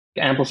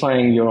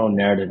Amplifying your own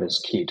narrative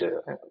is key to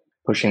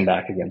pushing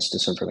back against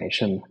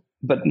disinformation,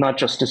 but not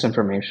just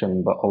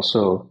disinformation, but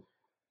also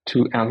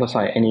to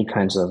amplify any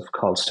kinds of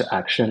calls to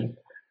action,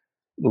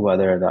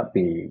 whether that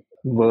be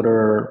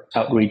voter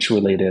outreach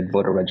related,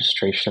 voter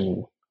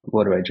registration,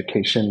 voter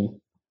education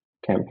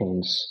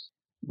campaigns,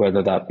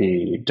 whether that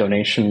be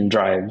donation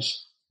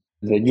drives.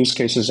 The use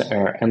cases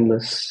are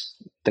endless.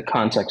 The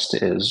context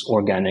is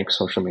organic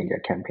social media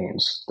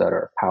campaigns that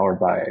are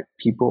powered by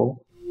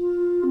people.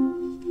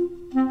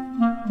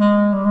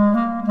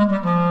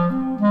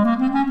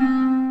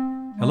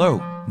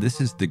 Hello, this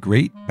is the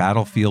Great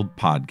Battlefield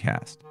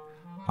Podcast.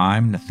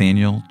 I'm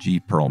Nathaniel G.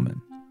 Perlman.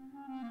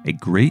 A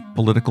great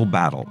political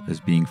battle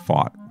is being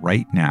fought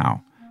right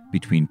now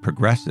between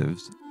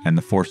progressives and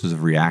the forces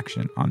of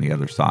reaction on the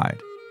other side.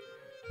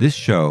 This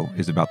show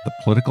is about the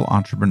political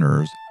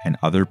entrepreneurs and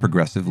other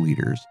progressive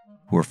leaders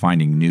who are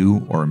finding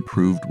new or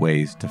improved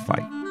ways to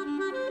fight.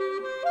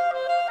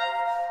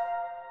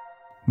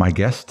 My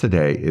guest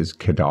today is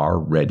Kedar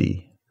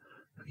Reddy.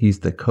 He's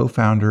the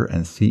co-founder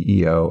and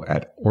CEO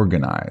at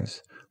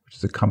Organiz, which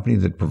is a company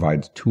that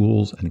provides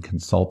tools and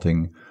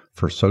consulting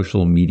for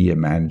social media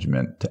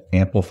management to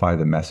amplify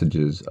the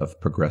messages of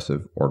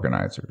progressive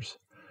organizers.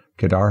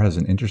 Kedar has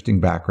an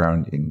interesting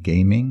background in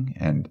gaming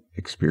and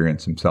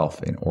experience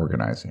himself in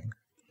organizing.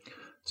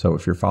 So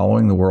if you're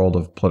following the world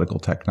of political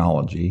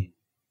technology,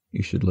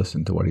 you should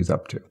listen to what he's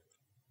up to.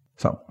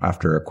 So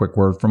after a quick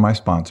word from my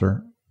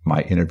sponsor,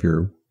 my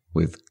interview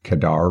with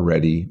Kedar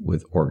Reddy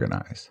with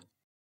Organiz.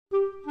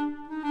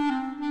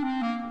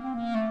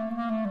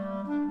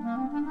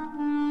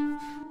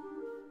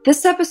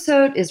 This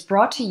episode is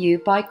brought to you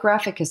by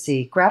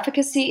Graphicacy.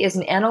 Graphicacy is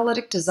an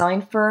analytic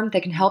design firm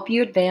that can help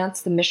you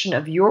advance the mission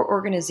of your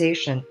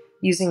organization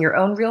using your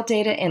own real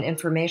data and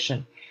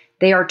information.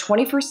 They are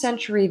 21st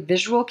century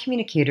visual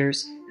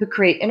communicators who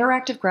create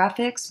interactive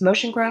graphics,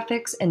 motion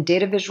graphics, and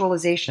data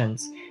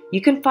visualizations. You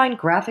can find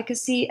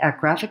Graphicacy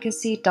at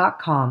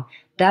graphicacy.com.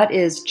 That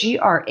is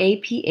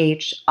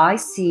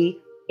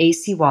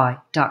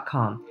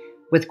GRAPHICACY.com.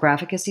 With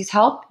Graphicacy's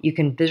help, you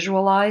can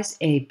visualize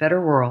a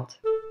better world.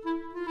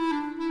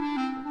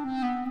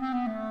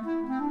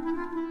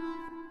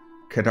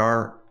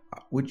 Kedar,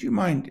 would you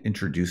mind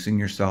introducing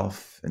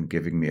yourself and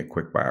giving me a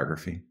quick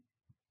biography?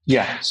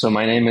 Yeah, so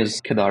my name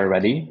is Kedar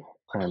Reddy.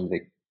 I'm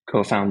the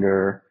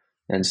co-founder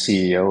and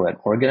CEO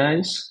at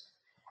Organiz.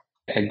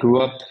 I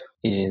grew up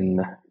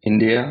in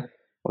India. I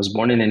was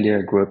born in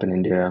India, grew up in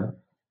India,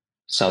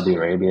 Saudi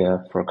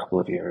Arabia for a couple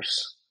of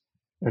years,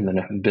 and then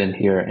I've been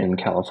here in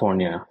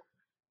California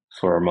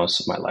for most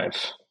of my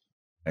life.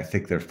 I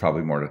think there's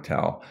probably more to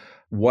tell.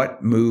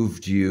 What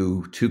moved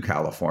you to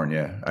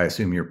California? I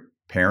assume your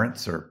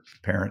parent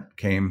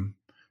came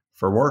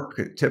for work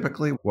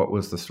typically. What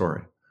was the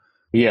story?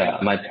 Yeah,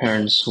 my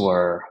parents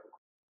were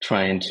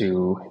trying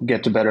to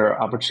get to better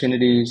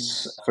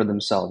opportunities for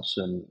themselves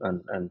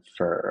and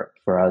for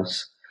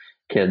us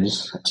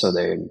kids. So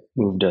they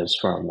moved us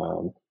from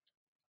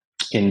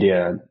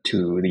India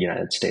to the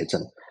United States,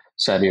 and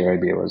Saudi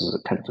Arabia was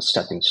kind of a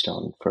stepping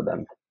stone for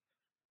them.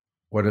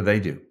 What do they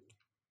do?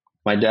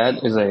 My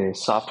dad is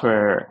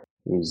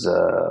he's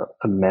a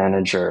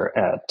manager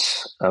at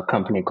a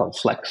company called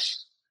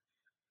Flex.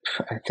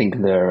 I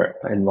think they're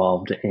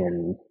involved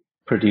in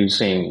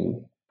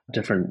producing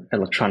different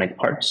electronic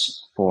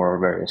parts for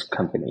various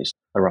companies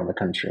around the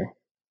country.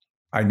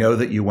 I know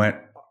that you went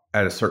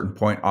at a certain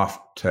point off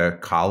to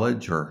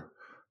college or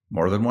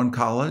more than one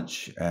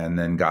college and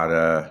then got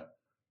a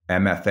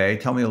MFA.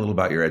 Tell me a little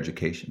about your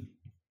education.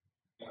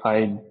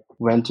 I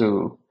went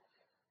to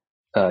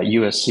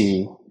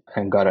USC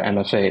and got an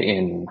MFA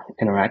in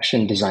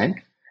interaction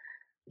design.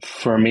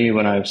 For me,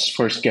 when I was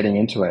first getting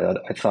into it,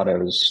 I thought I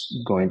was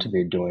going to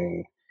be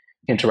doing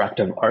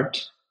interactive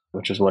art,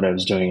 which is what I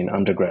was doing in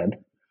undergrad,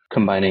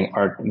 combining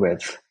art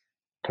with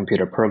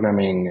computer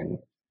programming and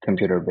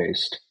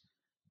computer-based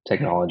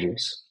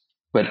technologies.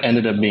 But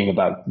ended up being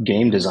about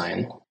game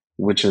design,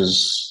 which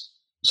is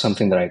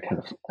something that I kind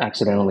of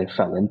accidentally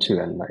fell into,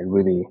 and I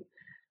really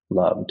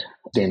loved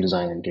game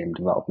design and game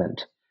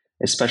development,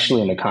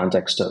 especially in the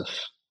context of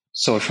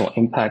social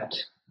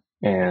impact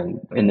and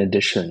in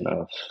addition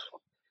of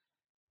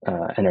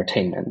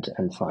entertainment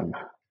and fun.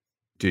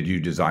 Did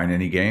you design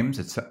any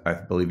games? I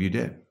believe you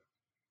did.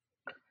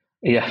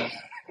 Yeah.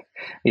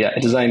 I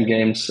designed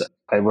games.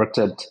 I worked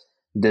at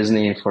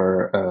Disney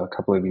for a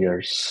couple of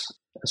years.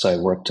 So I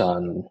worked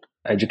on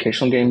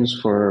educational games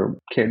for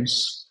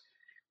kids,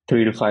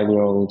 3 to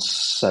 5-year-olds,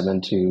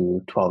 7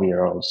 to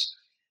 12-year-olds.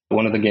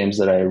 One of the games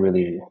that I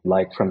really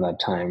liked from that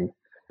time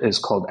is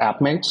called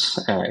AppMates.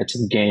 It's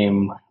a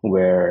game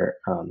where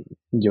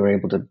you're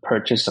able to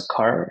purchase a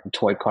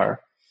toy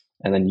car,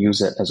 and then use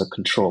it as a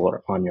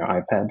controller on your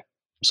iPad.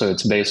 So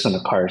it's based on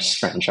the Cars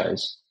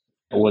franchise.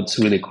 What's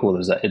really cool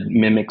is that it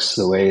mimics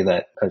the way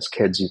that as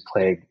kids you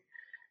play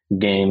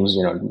games.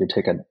 You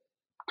take a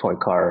toy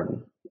car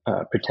and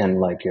pretend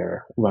like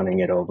you're running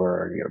it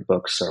over your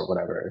books or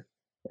whatever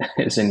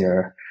is in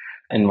your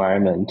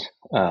environment.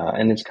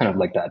 And it's kind of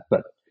like that.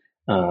 But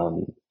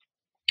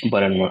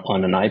but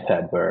on an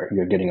iPad where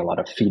you're getting a lot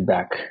of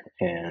feedback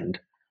and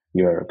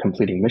you're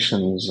completing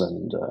missions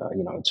and,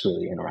 it's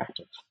really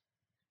interactive.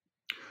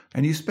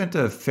 And you spent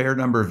a fair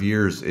number of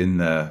years in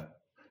the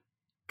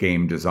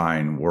game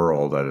design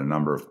world at a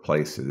number of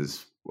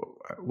places.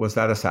 Was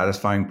that a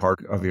satisfying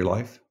part of your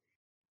life?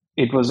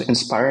 It was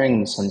inspiring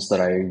in the sense that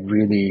I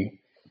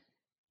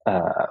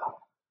uh,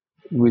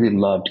 really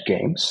loved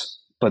games,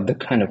 but the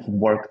kind of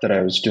work that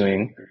I was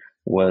doing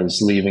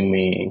was leaving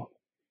me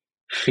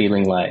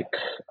feeling like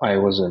I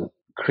wasn't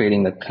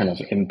creating the kind of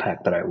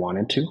impact that I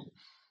wanted to.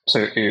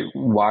 So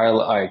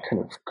while I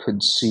kind of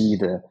could see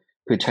the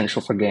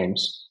potential for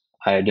games,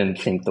 I didn't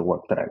think the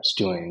work that I was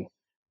doing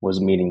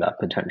was meeting that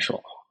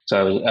potential.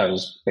 So I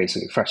was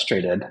basically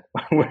frustrated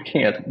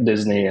working at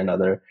Disney and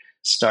other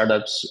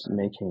startups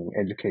making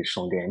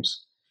educational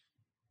games.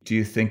 Do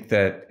you think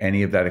that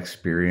any of that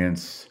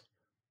experience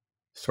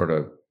sort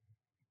of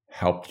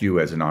helped you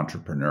as an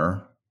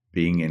entrepreneur,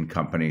 being in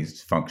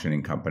companies,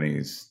 functioning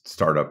companies,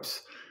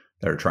 startups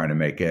that are trying to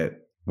make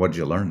it? What did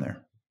you learn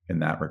there in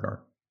that regard?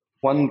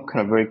 One kind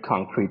of very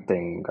concrete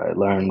thing I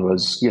learned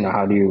was,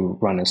 how do you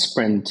run a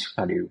sprint?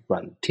 How do you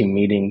run team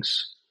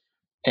meetings?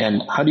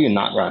 And how do you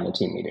not run the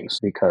team meetings?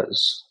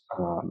 Because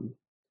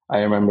I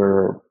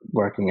remember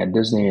working at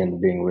Disney and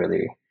being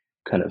really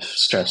kind of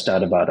stressed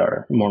out about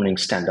our morning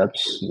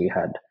stand-ups. We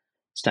had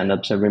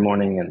stand-ups every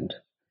morning, and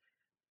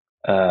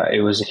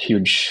it was a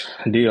huge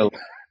deal.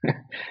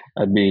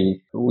 I'd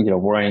be,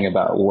 worrying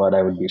about what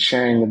I would be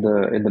sharing in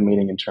the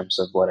meeting in terms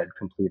of what I'd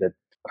completed.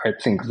 I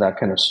think that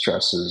kind of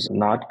stress is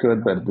not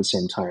good, but at the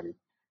same time,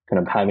 kind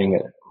of having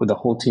it with the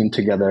whole team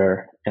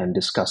together and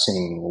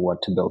discussing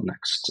what to build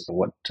next,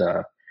 what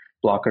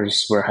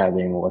blockers we're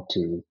having,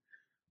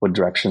 what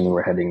direction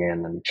we're heading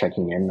in, and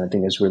checking in, I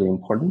think is really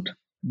important.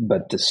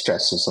 But the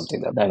stress is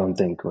something that I don't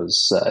think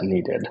was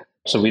needed.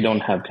 So we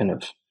don't have kind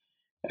of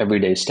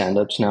everyday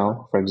stand-ups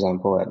now. For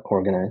example, at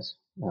Organiz,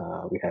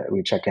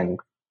 we check in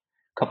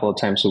a couple of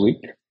times a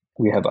week.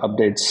 We have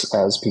updates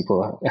as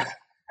people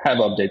have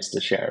updates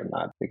to share,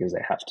 not because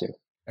they have to.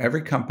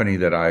 Every company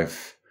that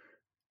I've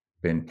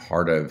been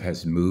part of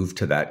has moved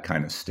to that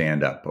kind of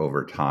stand-up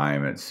over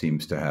time. It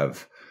seems to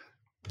have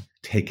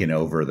taken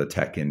over the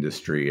tech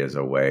industry as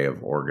a way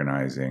of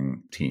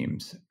organizing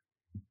teams.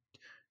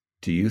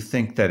 Do you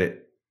think that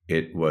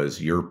it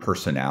was your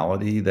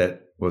personality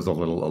that was a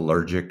little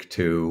allergic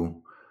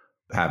to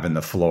having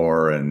the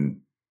floor and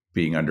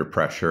being under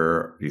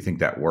pressure? Do you think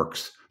that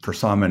works for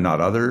some and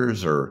not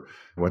others? Or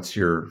what's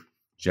your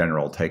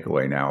general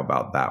takeaway now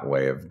about that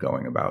way of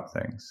going about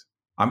things?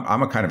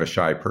 I'm a kind of a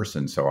shy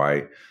person, so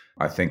I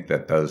think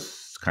that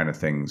those kind of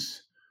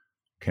things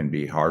can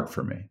be hard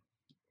for me.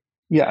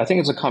 Yeah, I think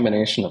it's a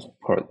combination of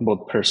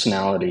both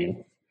personality.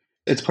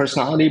 It's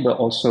personality, but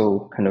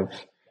also kind of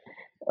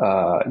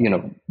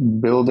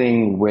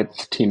building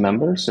with team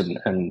members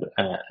and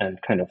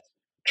kind of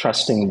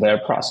trusting their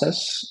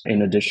process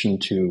in addition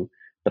to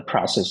the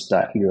process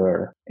that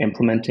you're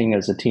implementing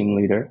as a team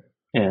leader,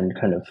 and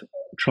kind of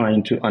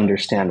trying to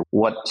understand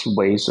what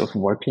ways of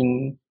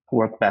working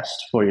work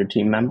best for your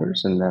team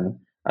members and then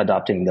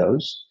adopting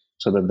those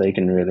so that they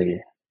can really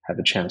have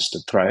a chance to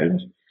thrive.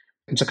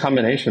 It's a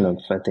combination of,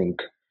 I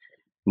think,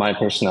 my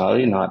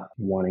personality, not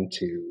wanting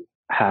to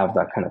have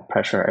that kind of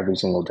pressure every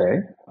single day,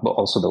 but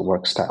also the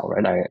work style,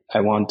 right?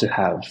 I want to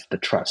have the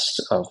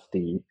trust of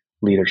the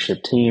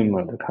leadership team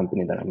or the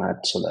company that I'm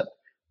at so that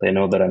they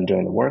know that I'm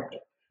doing the work.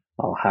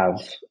 I'll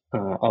have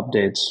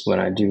updates when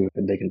I do,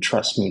 and they can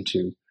trust me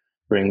to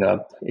bring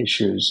up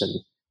issues and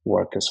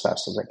work as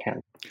fast as I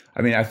can.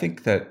 I mean, I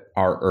think that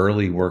our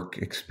early work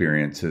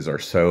experiences are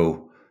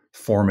so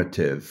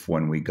formative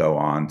when we go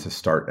on to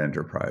start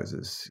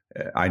enterprises.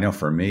 I know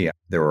for me,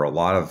 there were a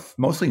lot of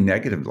mostly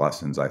negative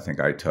lessons I think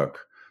I took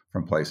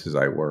from places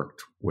I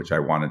worked, which I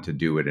wanted to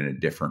do it in a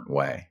different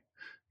way,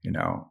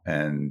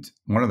 And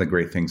one of the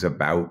great things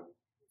about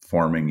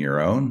forming your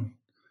own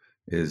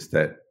is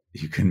that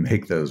you can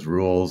make those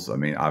rules. I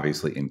mean,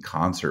 obviously in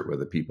concert with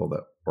the people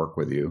that work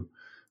with you,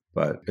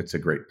 but it's a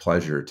great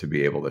pleasure to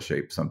be able to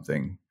shape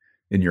something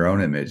in your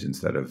own image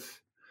instead of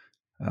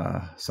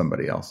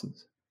somebody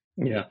else's.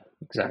 Yeah,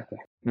 exactly.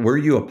 Were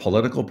you a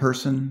political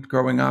person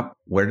growing up?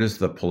 Where does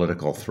the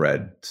political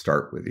thread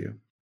start with you?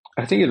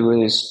 I think it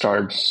really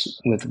starts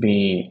with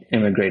me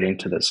immigrating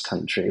to this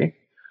country,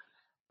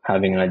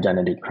 having an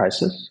identity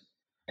crisis.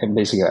 And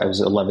basically, I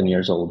was 11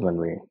 years old when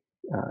we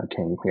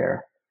came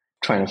here,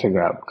 trying to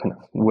figure out kind of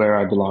where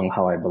I belong,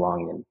 how I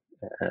belong,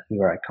 and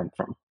where I come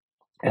from.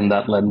 And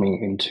that led me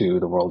into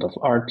the world of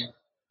art,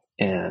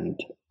 and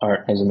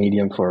art as a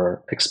medium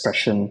for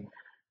expression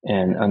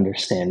and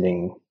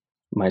understanding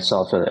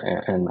myself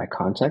and my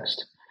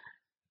context.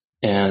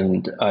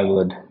 And I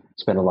would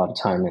spend a lot of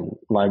time in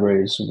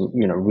libraries,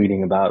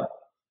 reading about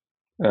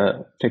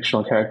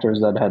fictional characters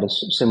that had a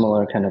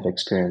similar kind of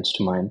experience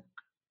to mine.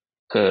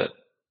 The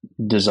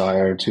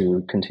desire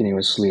to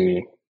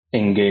continuously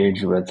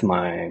engage with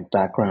my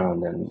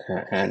background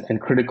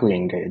and critically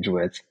engage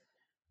with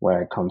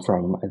where I come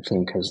from, I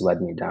think has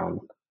led me down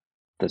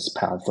this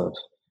path of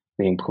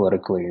being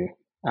politically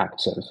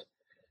active.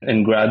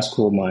 In grad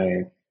school,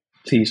 my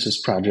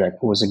thesis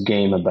project was a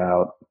game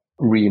about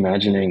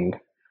reimagining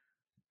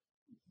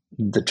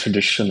the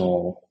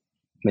traditional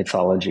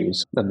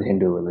mythologies of the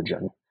Hindu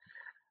religion.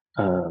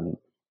 Um,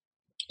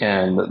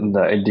 and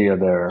the idea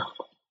there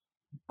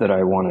that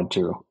I wanted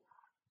to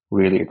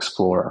really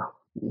explore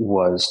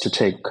was to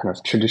take kind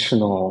of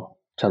traditional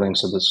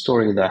tellings of the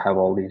story that have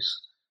all these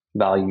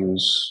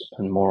values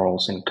and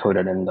morals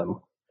encoded in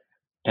them,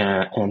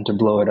 and to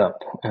blow it up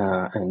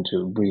and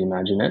to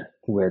reimagine it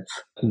with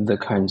the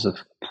kinds of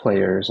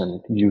players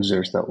and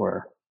users that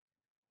were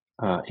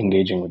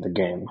engaging with the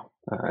game.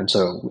 And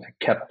so I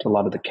kept a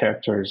lot of the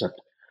characters and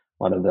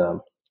a lot of the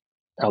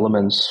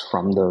elements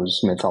from those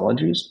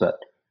mythologies, but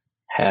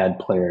had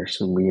players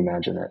who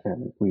reimagine it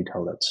and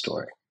retell that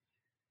story.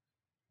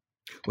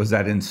 Was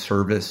that in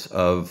service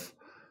of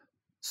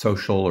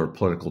social or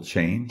political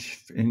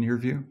change, in your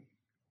view?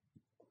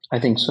 I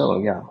think so.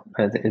 Yeah,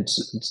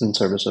 it's in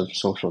service of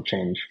social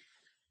change,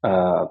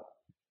 that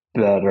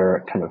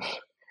are kind of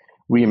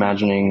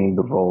reimagining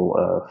the role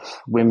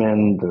of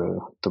women,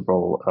 the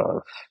role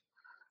of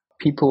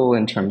people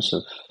in terms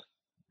of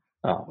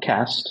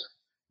caste,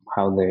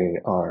 how they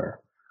are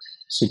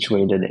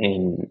situated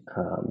in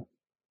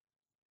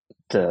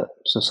the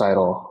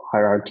societal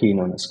hierarchy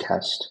known as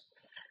caste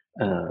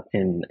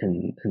in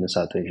the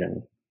South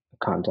Asian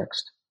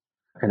context.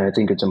 And I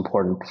think it's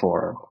important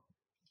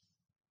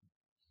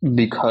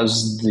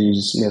because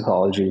these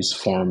mythologies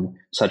form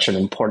such an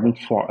important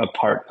a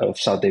part of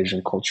South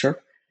Asian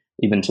culture,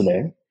 even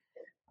today.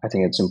 I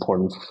think it's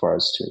important for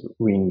us to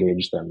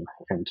re-engage them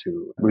and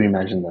to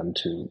reimagine them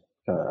to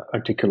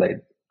articulate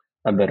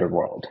a better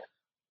world.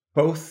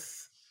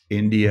 Both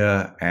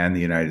India and the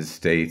United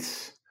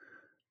States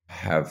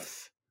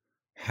have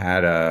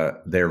had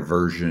their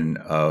version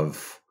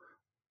of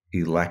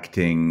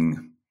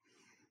electing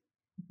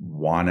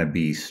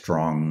wannabe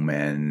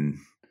strongmen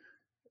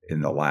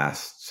in the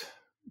last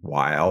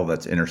while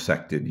that's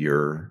intersected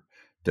your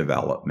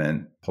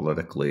development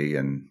politically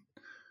and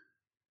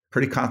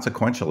pretty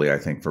consequentially, I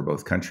think, for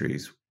both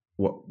countries.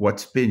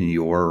 What's been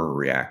your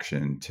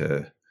reaction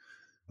to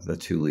the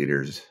two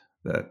leaders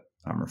that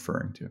I'm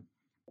referring to?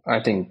 I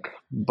think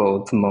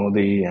both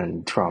Modi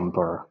and Trump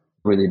are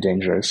really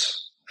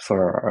dangerous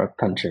for our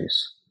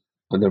countries,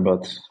 but they're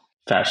both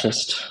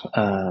fascist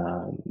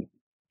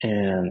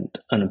and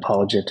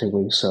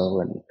unapologetically so,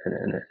 and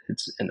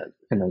it's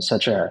in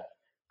such a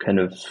kind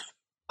of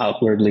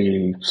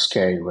outwardly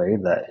scary way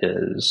that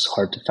is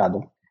hard to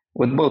fathom.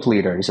 With both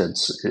leaders,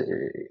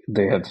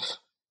 they have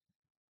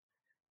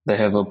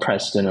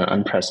oppressed in an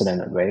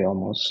unprecedented way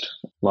almost.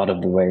 A lot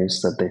of the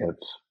ways that they have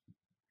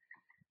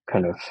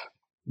kind of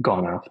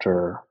gone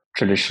after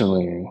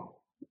traditionally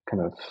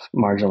kind of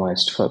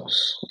marginalized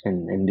folks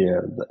in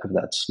India,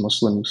 that's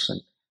Muslims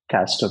and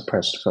caste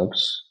oppressed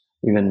folks,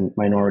 even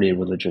minority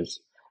religions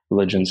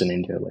in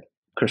India, like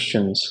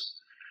Christians.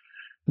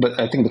 But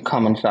I think the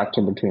common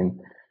factor between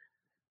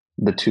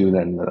the two,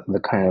 then the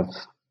kind of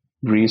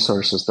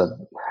resources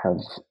that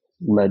have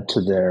led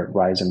to their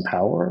rise in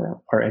power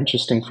are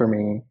interesting for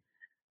me.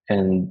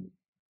 And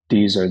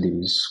these are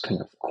these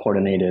kind of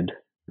coordinated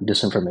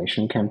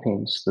disinformation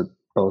campaigns that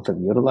both have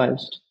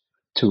utilized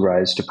to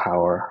rise to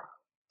power.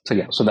 So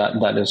yeah, so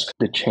that is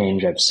the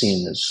change I've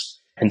seen, is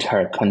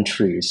entire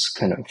countries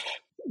kind of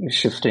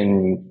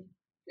shifting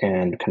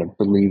and kind of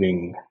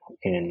believing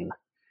in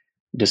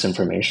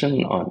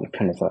disinformation on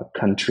kind of a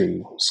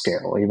country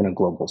scale, even a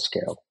global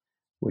scale,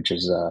 which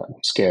is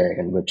scary,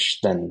 and which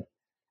then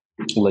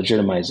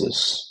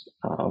legitimizes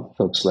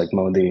folks like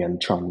Modi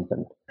and Trump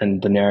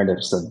and the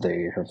narratives that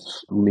they have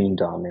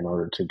leaned on in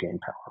order to gain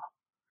power.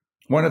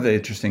 One of the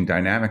interesting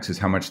dynamics is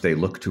how much they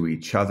look to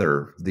each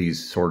other,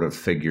 these sort of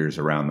figures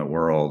around the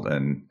world.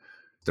 And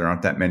there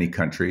aren't that many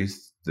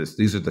countries.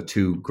 These are the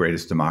two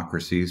greatest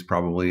democracies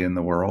probably in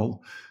the world.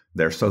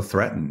 They're so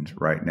threatened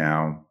right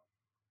now,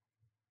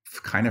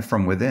 kind of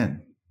from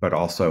within, but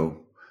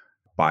also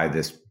by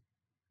this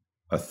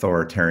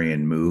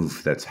authoritarian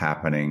move that's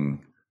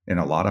happening in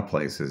a lot of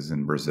places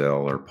in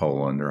Brazil or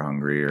Poland or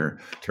Hungary or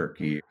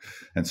Turkey,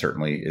 and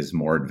certainly is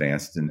more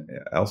advanced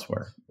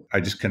elsewhere. I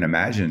just can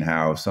imagine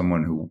how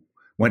someone who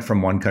went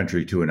from one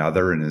country to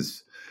another and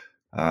is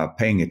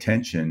paying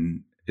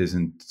attention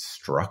isn't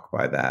struck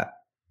by that.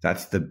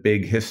 That's the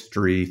big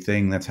history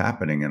thing that's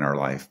happening in our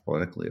life,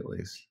 politically at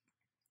least.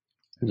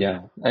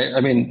 Yeah.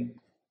 I mean,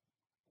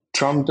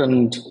 Trump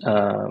and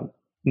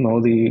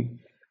Modi,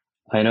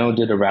 I know,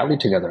 did a rally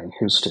together in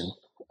Houston.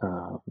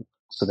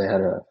 So they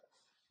had a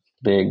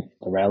big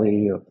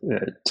rally,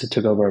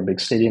 took over a big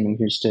stadium in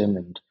Houston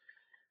and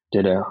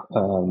did a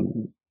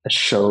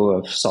show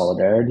of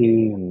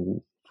solidarity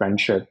and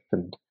friendship.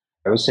 And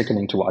it was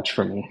sickening to watch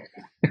for me,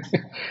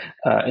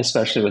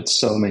 especially with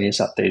so many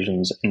South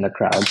Asians in the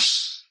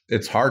crowds.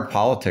 It's hard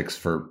politics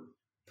for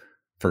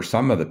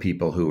some of the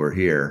people who are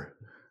here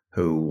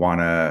who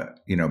want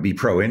to, be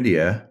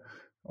pro-India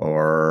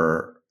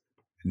or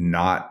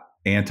not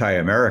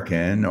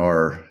anti-American,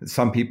 or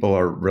some people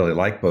are really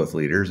like both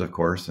leaders, of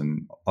course,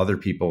 and other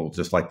people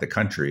just like the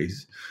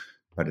countries.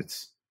 but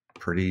it's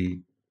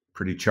pretty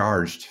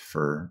charged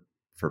for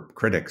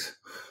critics.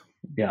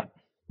 Yeah.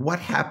 What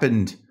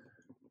happened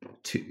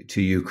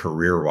to you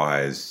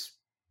career-wise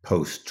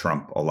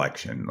post-Trump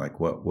election? Like,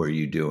 what were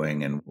you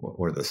doing, and what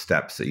were the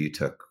steps that you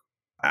took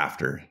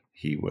after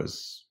he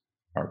was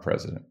our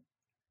president?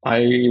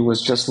 I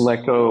was just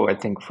let go, I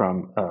think,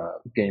 from a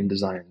game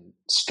design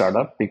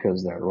startup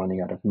because they're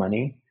running out of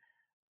money.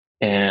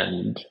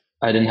 And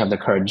I didn't have the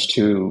courage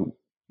to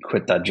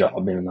quit that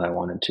job, even though I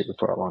wanted to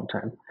for a long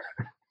time.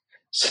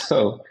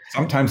 So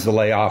sometimes the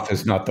layoff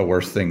is not the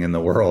worst thing in the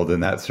world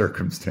in that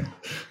circumstance.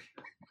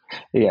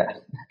 yeah.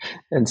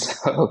 And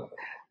so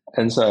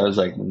I was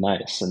like,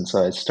 nice. And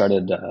so I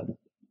started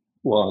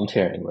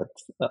volunteering with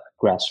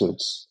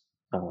grassroots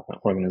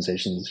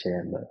organizations here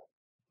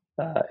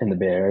in the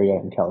Bay Area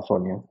in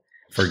California.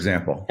 For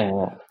example?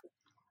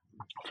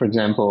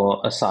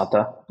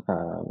 ASATA,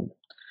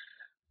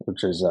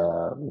 which is,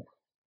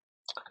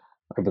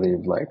 I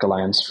believe, like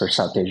Alliance for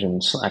South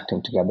Asians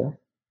Acting Together.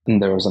 And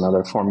there was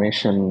another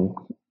formation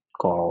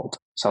called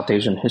South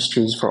Asian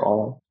Histories for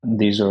All.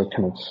 These are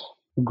kind of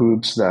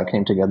groups that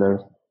came together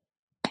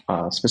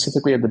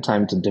specifically at the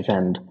time to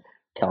defend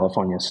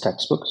California's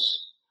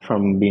textbooks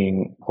from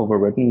being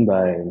overwritten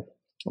by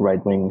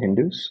right-wing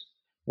Hindus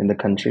in the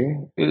country.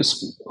 It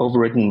was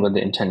overwritten with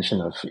the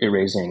intention of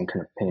erasing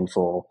kind of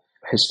painful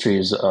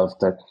histories of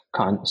the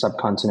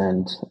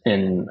subcontinent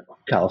in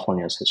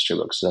California's history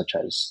books, such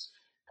as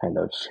kind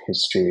of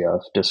history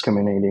of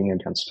discriminating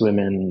against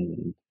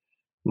women,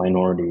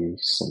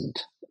 minorities,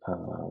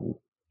 and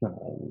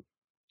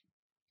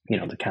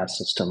the caste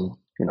system.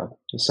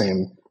 The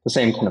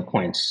same kind of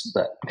points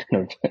that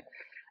kind of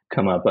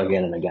come up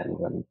again and again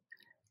when.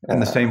 And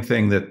the same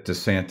thing that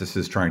DeSantis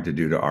is trying to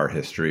do to our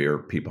history, or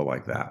people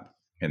like that.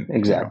 And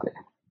exactly.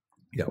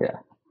 Yeah.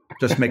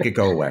 Just make it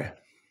go away.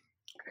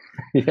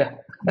 Yeah.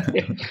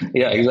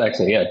 Yeah,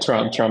 exactly. Yeah.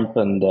 Trump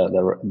and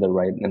the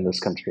right in this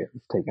country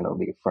have taken a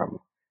leaf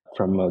from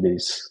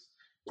Modi's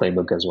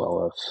playbook as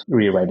well of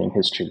rewriting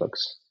history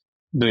books,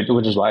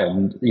 which is why,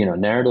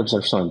 narratives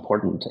are so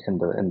important in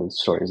the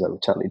stories that we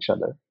tell each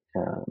other.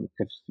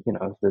 If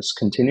this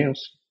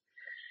continues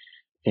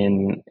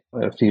in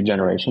a few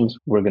generations,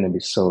 we're going to be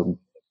so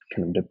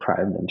kind of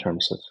deprived in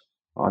terms of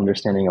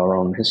understanding our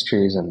own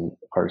histories and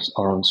our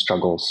own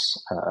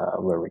struggles,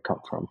 where we come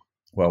from.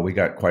 Well, we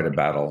got quite a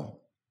battle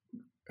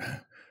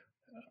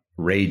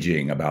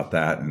raging about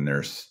that, and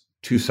there's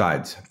two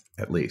sides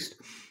at least.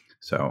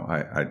 So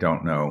I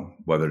don't know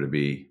whether to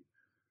be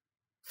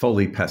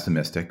fully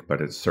pessimistic,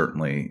 but it's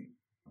certainly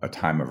a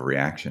time of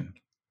reaction.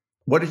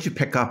 What did you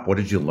pick up? What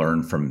did you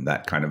learn from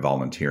that kind of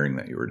volunteering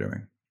that you were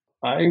doing?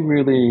 I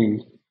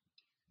really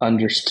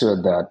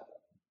understood that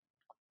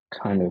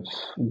kind of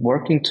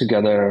working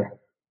together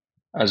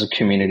as a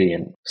community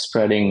and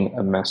spreading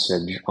a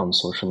message on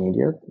social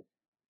media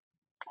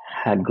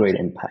had great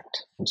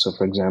impact. And so,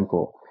 for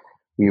example,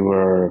 we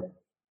were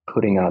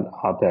putting out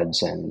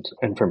op-eds and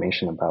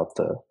information about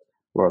the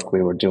work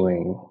we were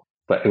doing,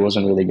 but it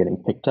wasn't really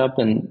getting picked up.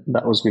 And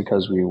that was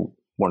because we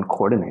weren't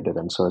coordinated.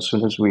 And so as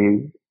soon as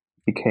we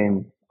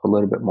became a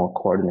little bit more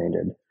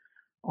coordinated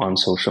on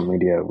social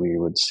media, we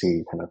would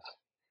see kind of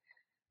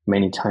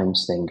many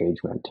times the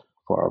engagement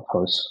for our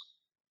posts.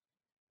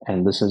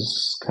 And this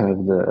is kind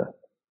of the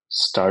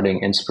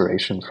starting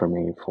inspiration for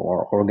me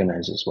for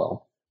Organiz as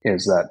well,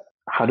 is that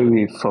how do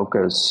we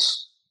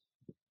focus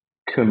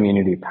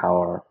community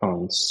power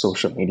on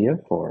social media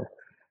for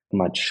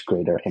much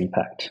greater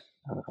impact,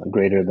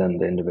 greater than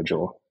the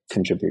individual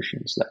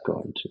contributions that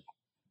go into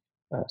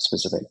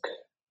specific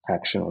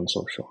action on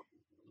social.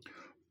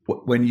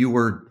 When you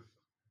were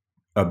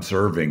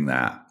observing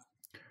that,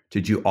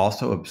 did you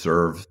also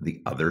observe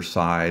the other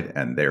side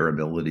and their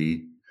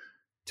ability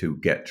to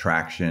get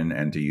traction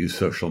and to use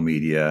social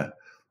media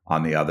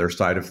on the other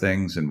side of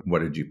things? And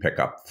what did you pick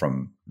up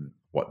from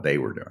what they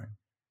were doing?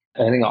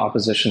 I think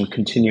opposition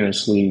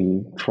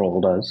continuously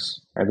trolled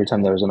us. Every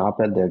time there was an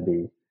op-ed, there'd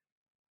be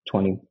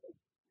 20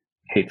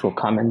 hateful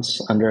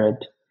comments under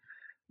it.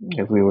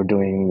 If we were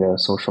doing a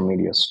social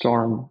media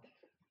storm,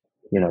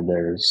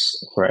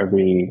 there's, for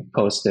every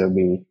post, there would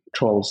be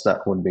trolls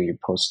that would be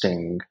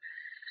posting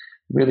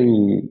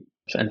really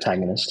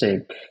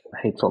antagonistic,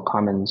 hateful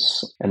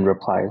comments and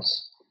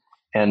replies.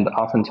 And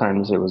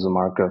oftentimes it was a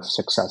mark of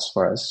success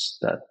for us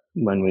that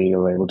when we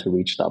were able to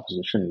reach the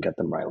opposition and get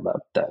them riled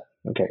up, that,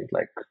 okay,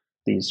 like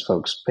these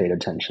folks paid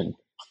attention.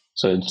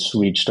 So it's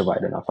reached a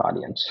wide enough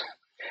audience.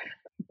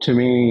 To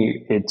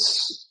me,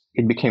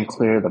 it became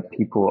clear that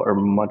people are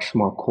much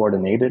more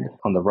coordinated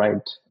on the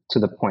right, to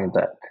the point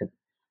that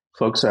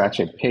folks are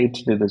actually paid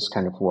to do this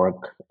kind of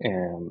work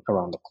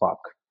around the clock.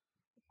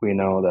 We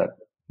know that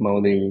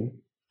Modi,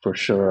 for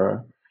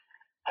sure,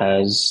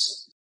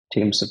 has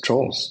teams of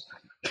trolls,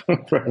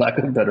 for lack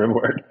of a better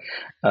word,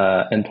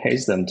 and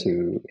pays them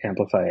to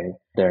amplify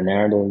their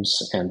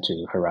narratives and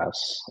to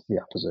harass the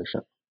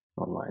opposition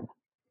online.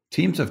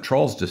 Teams of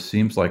trolls just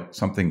seems like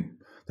something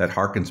that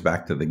harkens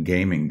back to the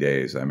gaming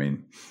days. I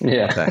mean,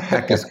 What the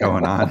heck is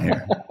going on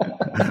here?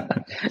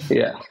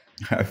 Yeah.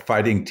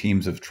 Fighting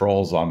teams of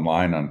trolls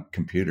online on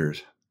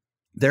computers.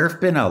 There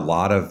have been a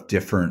lot of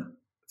different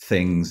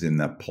things in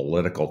the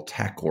political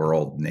tech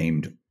world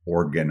named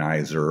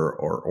organizer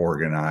or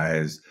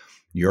organized.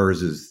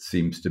 Yours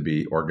seems to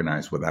be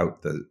organized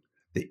without the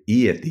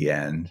E at the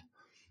end.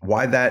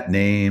 Why that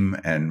name,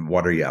 and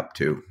what are you up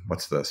to?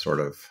 What's the sort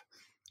of,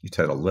 you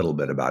said a little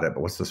bit about it,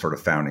 but what's the sort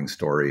of founding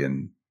story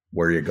and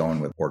where are you going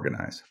with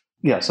Organiz?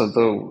 Yeah,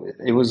 so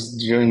it was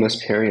during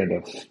this period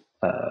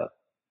of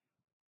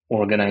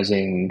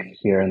organizing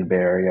here in the Bay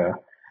Area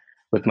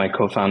with my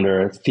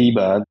co-founder,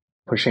 Theba,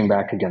 pushing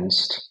back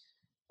against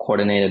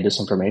coordinated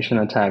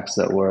disinformation attacks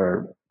that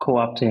were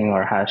co-opting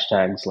our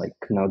hashtags like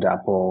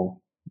NoDapple,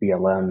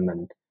 BLM,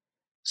 and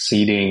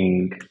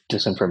seeding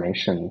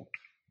disinformation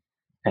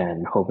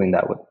and hoping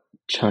that would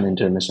turn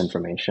into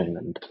misinformation.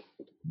 And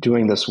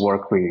doing this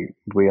work, we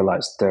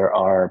realized there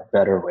are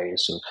better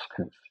ways of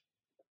kind of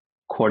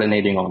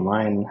coordinating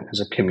online as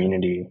a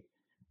community,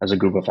 as a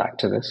group of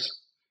activists.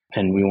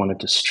 And we wanted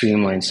to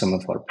streamline some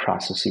of our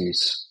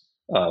processes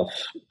of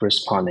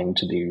responding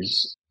to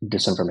these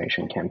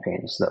disinformation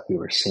campaigns that we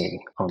were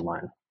seeing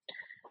online.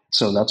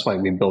 So that's why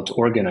we built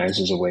Organiz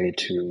as a way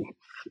to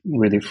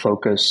really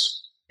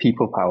focus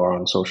people power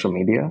on social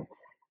media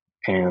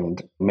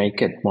and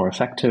make it more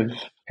effective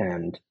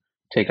and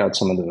take out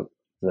some of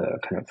the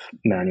kind of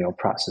manual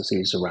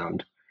processes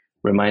around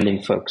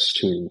reminding folks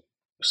to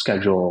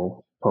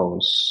schedule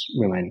posts,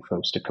 reminding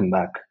folks to come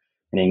back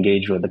and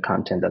engage with the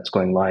content that's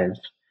going live.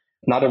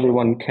 Not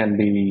everyone can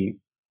be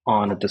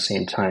on at the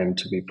same time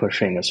to be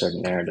pushing a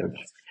certain narrative.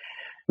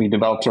 We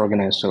developed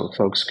Organiz so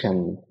folks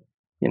can,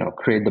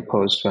 create the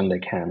post when they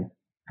can,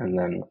 and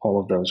then all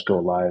of those go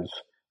live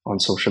on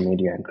social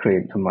media and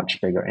create a much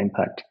bigger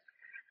impact,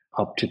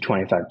 up to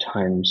 25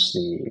 times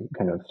the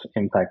kind of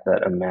impact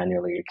that a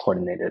manually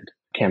coordinated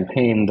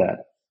campaign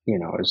that,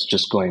 is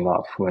just going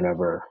off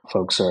whenever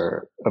folks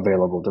are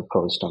available to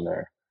post on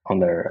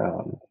their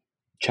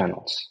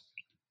channels.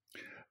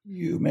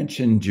 You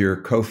mentioned your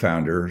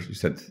co-founder. You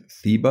said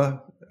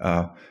Theba.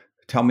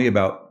 Tell me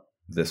about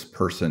this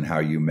person, how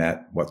you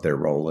met, what their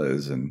role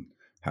is, and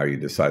how you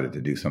decided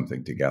to do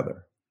something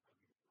together.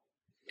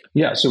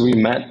 Yeah, so we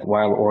met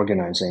while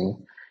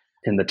organizing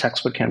in the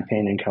textbook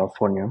campaign in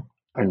California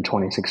in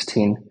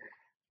 2016.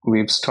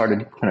 We've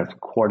started kind of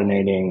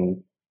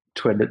coordinating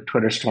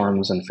Twitter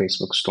storms and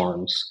Facebook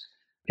storms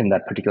in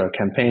that particular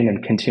campaign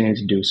and continue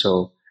to do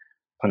so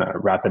on a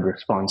rapid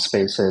response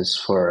basis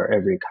for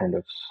every kind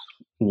of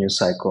news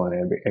cycle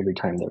and every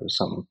time there was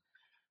some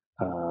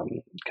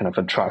kind of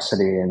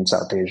atrocity in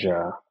South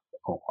Asia,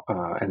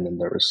 and then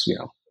there was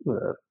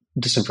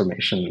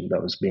disinformation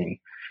that was being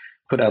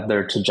put out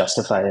there to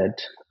justify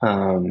it,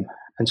 and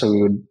so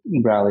we would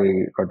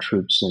rally our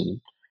troops and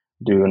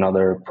do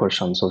another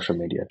push on social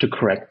media to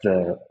correct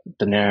the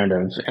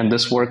narrative. And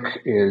this work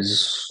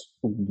is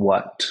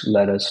what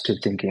led us to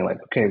thinking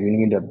like, okay, we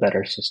need a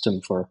better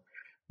system for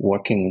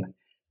working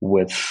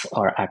with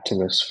our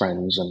activist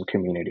friends and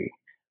community.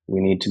 We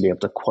need to be able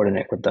to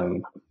coordinate with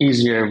them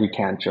easier. We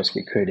can't just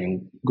be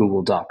creating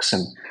Google Docs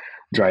and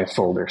Drive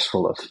folders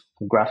full of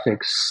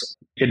graphics.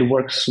 It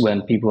works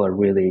when people are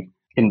really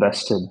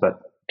invested, but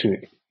to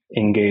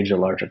engage a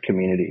larger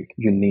community,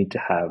 you need to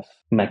have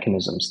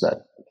mechanisms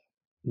that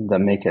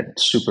make it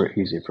super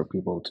easy for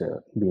people to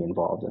be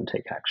involved and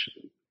take action.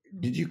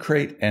 Did you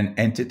create an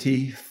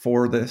entity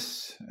for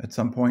this at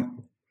some point?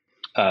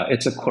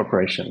 It's a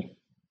corporation.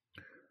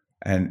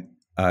 And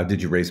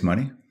did you raise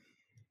money?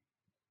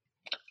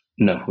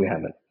 No, we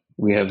haven't.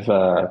 We have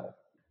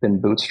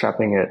been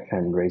bootstrapping it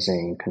and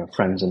raising kind of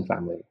friends and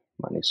family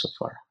money so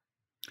far.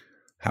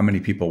 How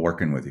many people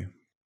working with you?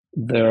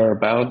 There are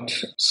about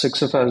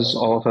 6 of us.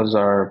 All of us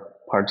are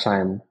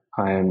part-time.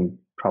 I'm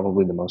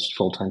probably the most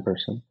full-time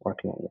person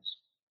working on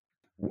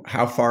this.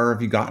 How far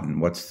have you gotten?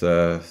 What's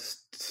the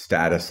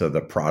status of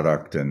the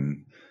product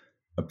and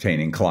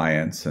obtaining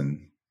clients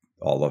and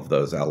all of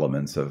those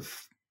elements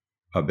of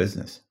a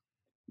business?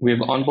 We've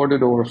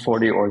onboarded over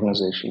 40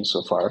 organizations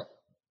so far.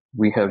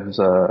 We have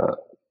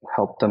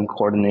helped them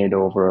coordinate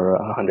over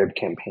 100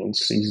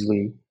 campaigns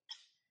easily.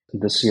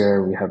 This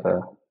year, we have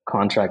a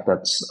contract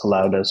that's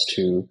allowed us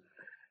to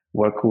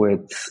work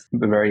with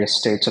various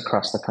states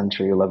across the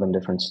country, 11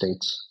 different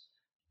states.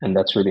 And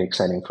that's really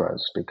exciting for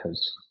us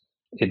because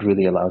it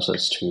really allows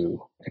us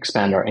to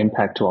expand our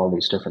impact to all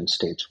these different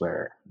states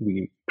where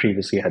we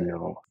previously had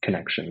no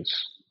connections.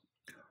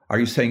 Are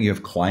you saying you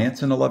have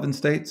clients in 11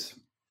 states?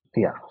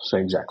 Yeah, so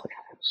exactly.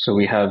 So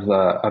we have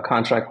a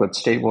contract with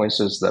State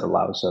Voices that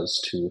allows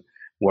us to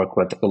work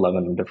with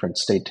 11 different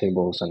state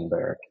tables and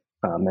their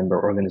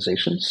member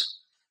organizations.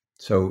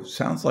 So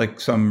sounds like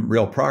some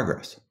real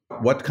progress.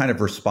 What kind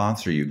of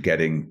response are you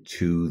getting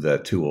to the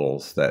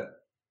tools that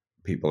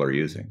people are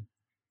using?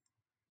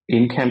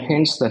 In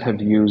campaigns that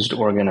have used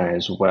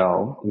Organiz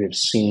well, we've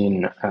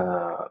seen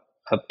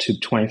up to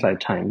 25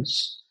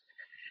 times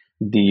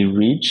the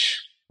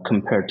reach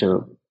compared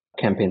to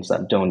campaigns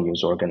that don't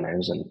use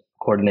Organiz and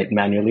coordinate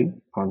manually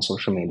on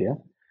social media,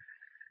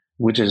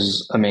 which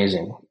is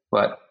amazing.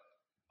 But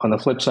On the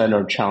flip side,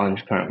 our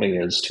challenge currently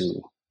is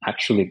to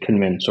actually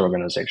convince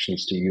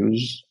organizations to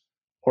use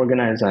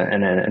Organiz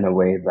in a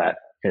way that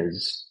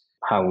is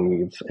how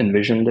we've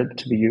envisioned it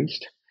to be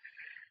used.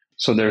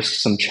 So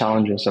there's some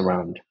challenges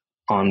around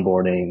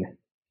onboarding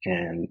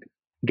and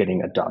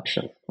getting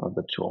adoption of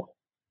the tool.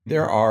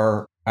 There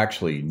are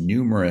actually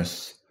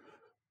numerous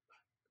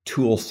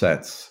tool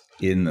sets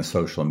in the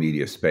social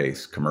media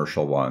space,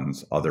 commercial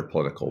ones, other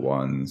political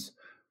ones.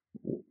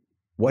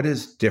 What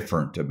is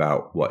different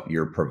about what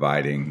you're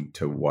providing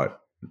to what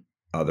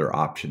other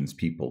options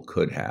people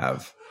could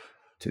have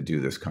to do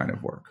this kind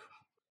of work?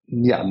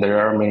 Yeah, there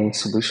are many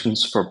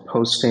solutions for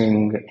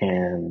posting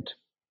and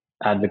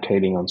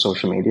advocating on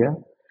social media.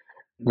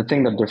 The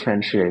thing that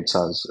differentiates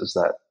us is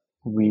that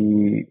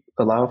we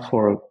allow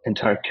for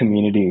entire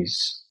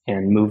communities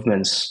and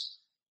movements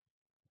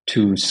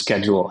to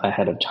schedule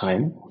ahead of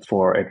time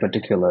for a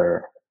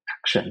particular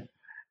action.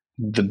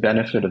 The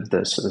benefit of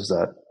this is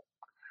that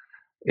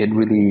it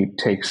really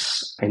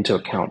takes into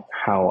account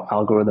how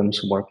algorithms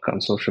work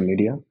on social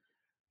media.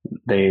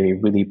 They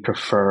really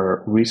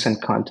prefer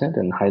recent content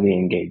and highly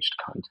engaged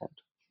content.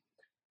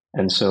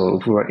 And so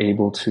if we're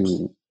able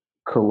to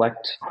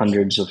collect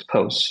hundreds of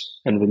posts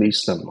and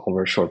release them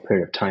over a short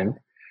period of time,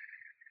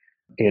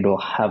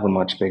 it'll have a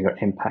much bigger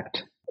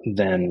impact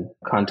than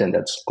content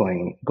that's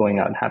going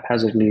out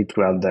haphazardly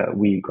throughout the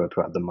week or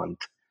throughout the month,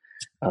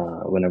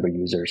 whenever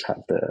users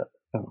have the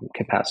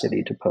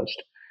capacity to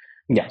post.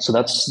 Yeah, so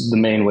that's the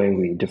main way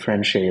we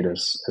differentiate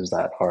is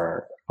that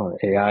our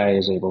AI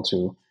is able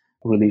to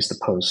release the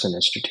posts in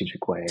a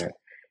strategic way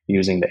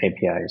using the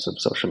APIs of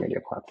social media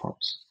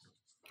platforms.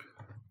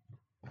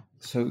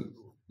 So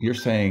you're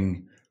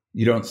saying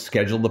you don't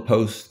schedule the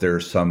posts.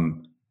 There's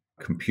some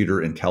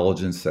computer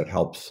intelligence that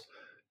helps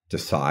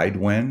decide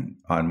when,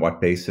 on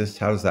what basis.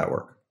 How does that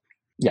work?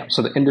 Yeah,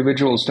 so the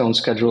individuals don't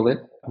schedule it.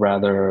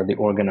 Rather, the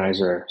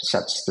organizer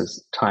sets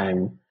this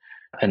time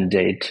and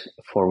date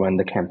for when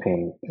the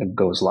campaign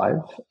goes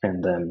live.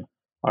 And then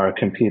our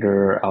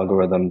computer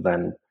algorithm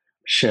then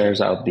shares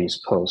out these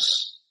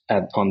posts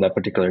on that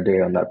particular day,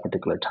 on that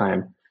particular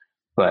time,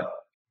 but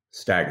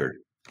Staggered,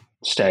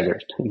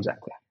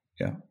 exactly.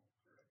 Yeah.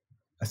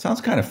 That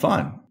sounds kind of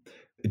fun.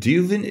 Do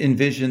you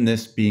envision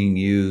this being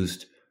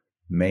used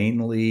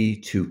mainly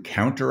to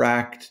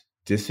counteract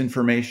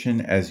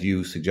disinformation, as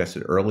you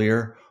suggested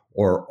earlier,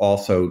 or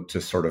also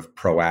to sort of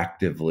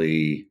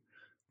proactively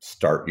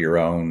start your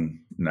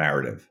own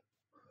narrative?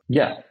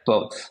 Yeah,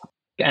 both.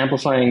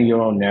 Amplifying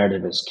your own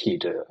narrative is key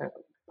to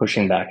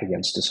pushing back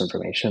against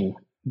disinformation,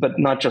 but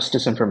not just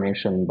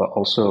disinformation, but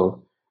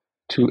also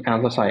to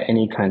amplify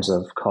any kinds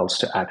of calls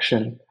to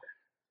action,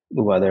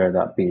 whether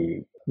that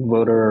be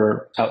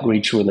voter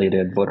outreach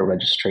related, voter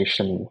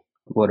registration,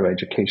 voter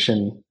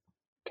education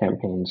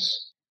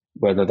campaigns,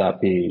 whether that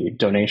be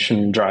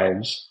donation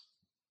drives,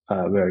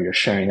 where you're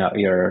sharing out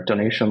your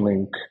donation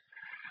link.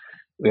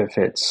 If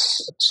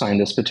it's sign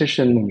this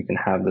petition, you can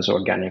have this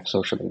organic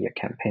social media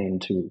campaign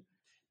to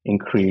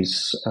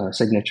increase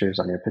signatures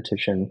on your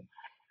petition.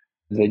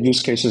 The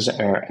use cases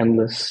are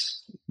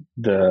endless.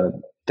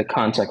 The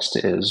context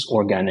is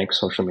organic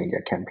social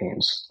media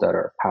campaigns that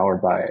are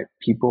powered by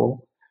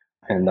people,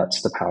 and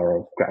that's the power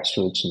of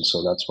grassroots. And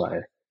so that's why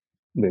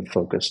we've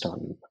focused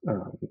on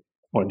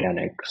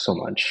organic so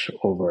much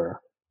over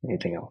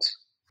anything else.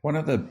 One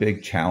of the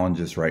big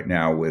challenges right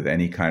now with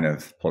any kind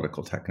of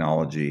political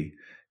technology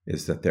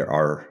is that there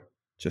are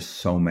just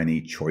so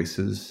many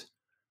choices,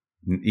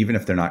 even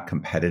if they're not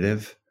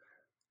competitive.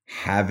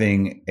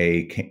 Having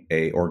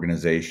a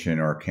organization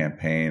or a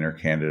campaign or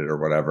candidate or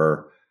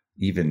whatever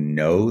even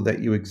know that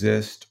you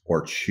exist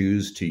or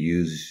choose to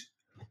use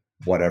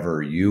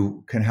whatever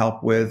you can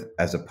help with,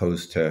 as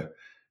opposed to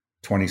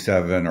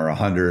 27 or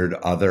 100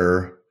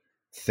 other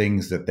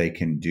things that they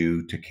can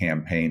do to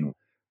campaign.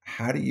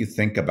 How do you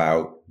think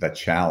about the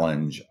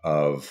challenge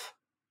of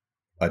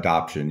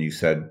adoption? You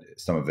said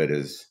some of it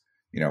is,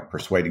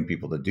 persuading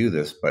people to do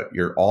this, but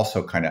you're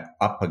also kind of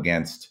up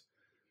against,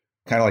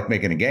 kind of like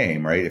making a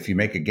game, right? If you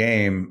make a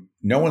game,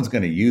 no one's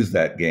going to use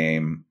that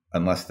game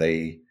unless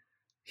they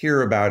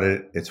hear about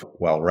it. It's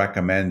well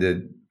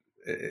recommended.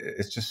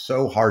 It's just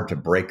so hard to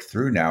break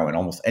through now in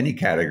almost any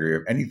category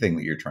of anything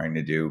that you're trying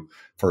to do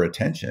for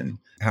attention.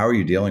 How are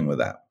you dealing with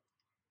that?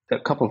 A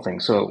couple of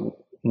things.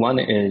 So one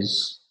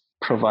is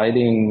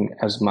providing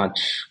as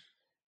much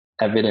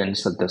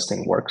evidence that this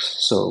thing works.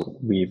 So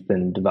we've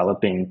been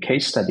developing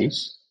case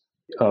studies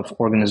of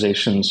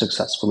organizations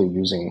successfully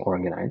using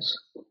Organiz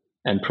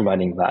and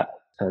providing that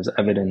as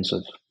evidence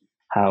of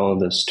how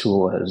this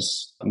tool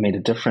has made a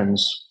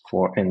difference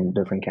in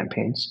different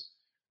campaigns.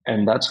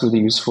 And that's really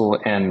useful.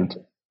 And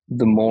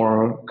the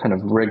more kind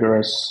of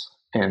rigorous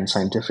and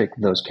scientific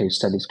those case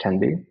studies can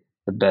be,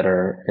 the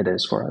better it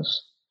is for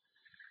us.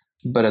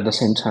 But at the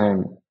same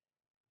time,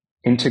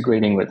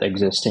 integrating with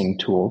existing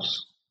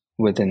tools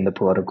within the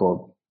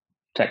political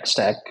tech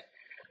stack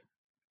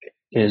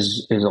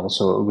is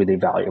also really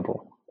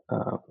valuable.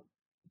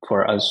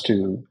 For us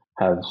to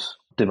have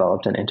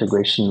developed an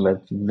integration with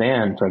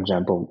Van, for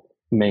example,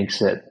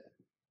 makes it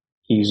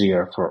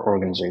easier for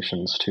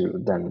organizations to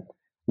then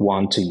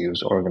want to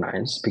use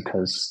Organize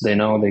because they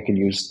know they can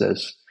use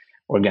this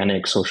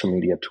organic social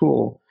media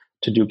tool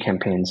to do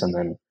campaigns and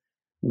then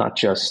not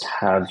just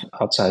have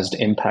outsized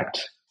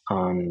impact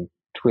on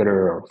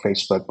Twitter or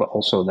Facebook, but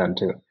also then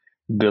to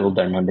build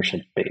their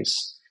membership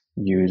base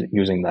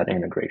using that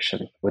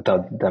integration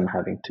without them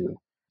having to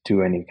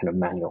do any kind of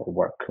manual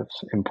work of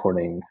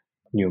importing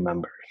new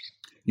members.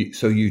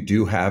 So you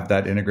do have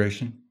that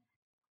integration?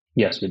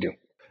 Yes, we do.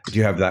 Do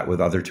you have that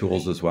with other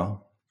tools as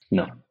well?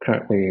 No,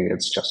 currently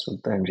it's just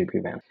with the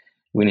MGP van.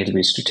 We need to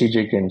be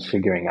strategic in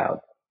figuring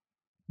out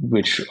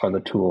which are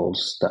the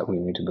tools that we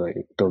need to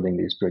be building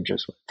these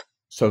bridges with.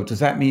 So does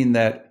that mean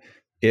that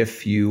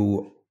if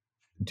you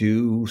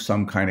do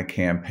some kind of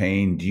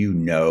campaign, do you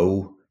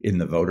know in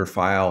the voter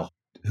file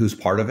who's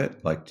part of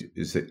it? Like,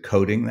 is it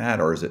coding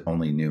that or is it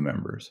only new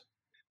members?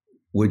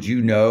 Would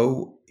you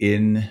know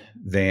in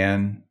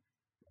Van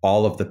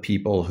all of the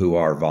people who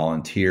are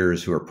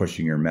volunteers who are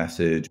pushing your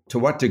message? To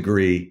what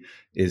degree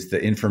is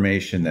the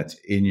information that's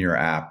in your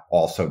app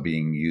also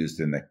being used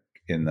in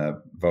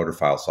the voter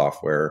file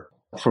software?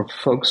 For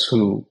folks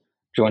who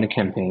join a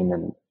campaign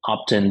and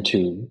opt in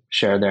to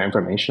share their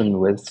information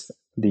with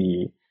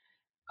the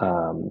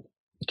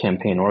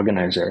campaign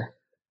organizer,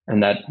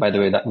 and that, by the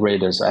way, that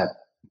rate is at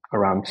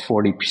around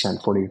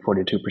 40%,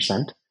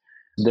 42%.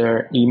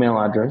 Their email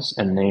address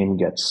and name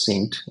gets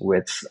synced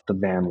with the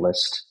van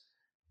list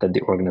that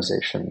the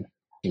organization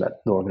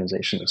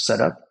is set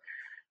up.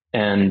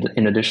 And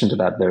in addition to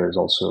that, there is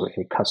also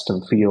a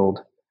custom field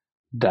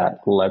that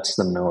lets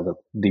them know that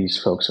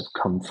these folks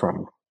have come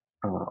from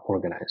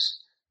Organiz,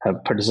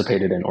 have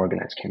participated in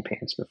Organiz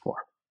campaigns before.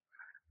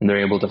 And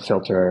they're able to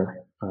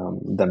filter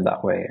them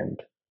that way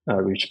and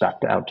reach back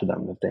out to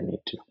them if they need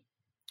to.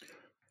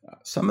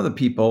 Some of the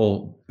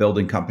people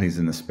building companies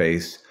in the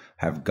space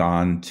have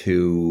gone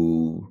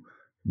to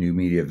New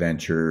Media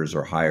Ventures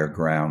or Higher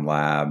Ground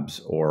Labs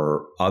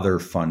or other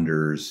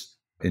funders,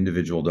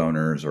 individual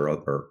donors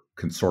or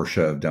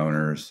consortia of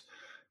donors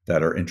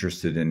that are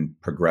interested in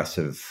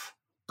progressive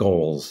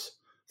goals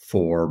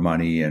for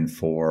money and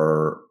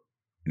for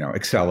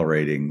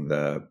accelerating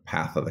the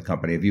path of the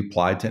company. Have you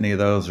applied to any of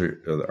those,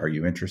 or are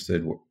you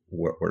interested?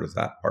 Where does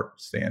that part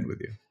stand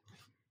with you?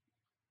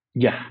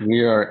 Yeah,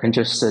 we are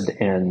interested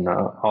in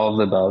all of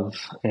the above,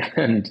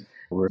 and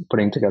we're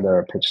putting together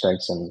our pitch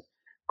decks and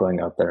going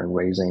out there and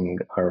raising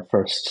our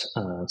first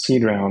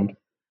seed round.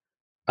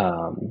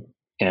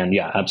 And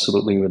yeah,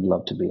 absolutely would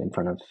love to be in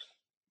front of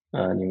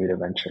New Media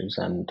Ventures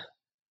and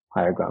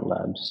Higher Ground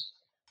Labs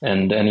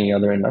and any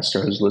other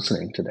investor who's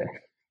listening today.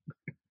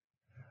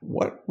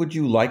 What would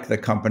you like the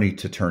company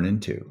to turn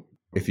into?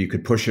 If you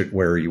could push it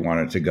where you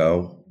want it to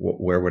go,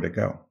 where would it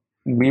go?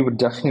 We would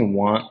definitely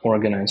want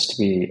Organiz to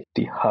be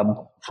the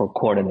hub for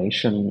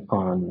coordination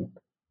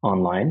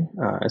online,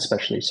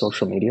 especially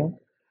social media.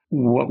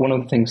 One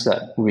of the things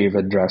that we've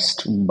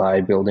addressed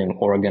by building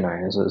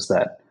Organiz is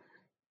that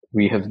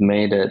we have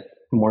made it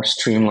more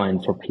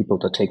streamlined for people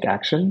to take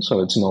action.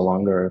 So it's no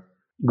longer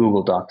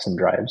Google Docs and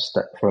Drives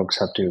that folks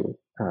have to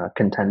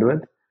contend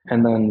with.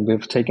 And then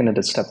we've taken it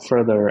a step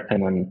further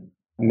and then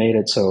made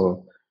it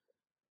so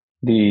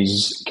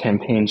these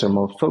campaigns are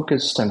more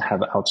focused and have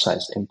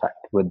outsized impact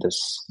with this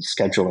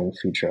scheduling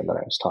feature that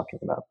I was talking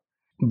about.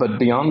 But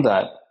beyond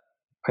that,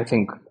 I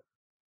think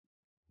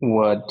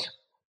what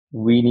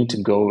we need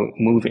to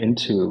move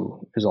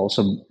into is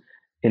also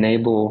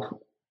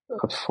enable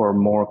for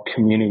more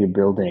community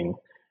building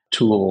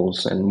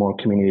tools and more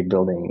community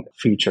building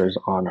features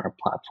on our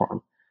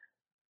platform.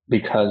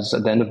 Because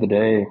at the end of the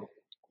day,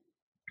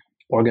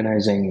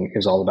 organizing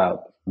is all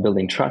about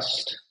building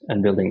trust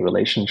and building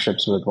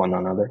relationships with one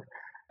another.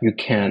 You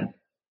can't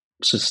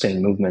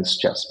sustain movements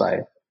just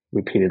by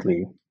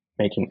repeatedly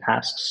making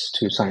asks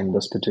to sign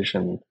this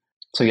petition.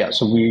 So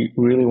we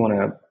really want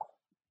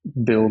to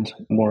build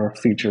more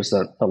features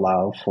that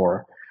allow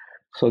for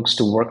folks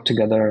to work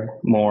together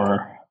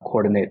more,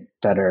 coordinate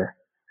better.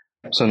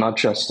 So not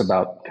just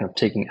about kind of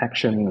taking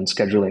action and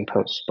scheduling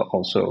posts, but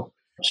also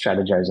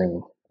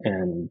strategizing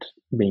and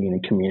being in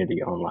a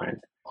community online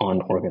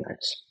on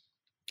Organiz.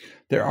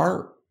 There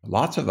are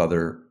lots of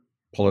other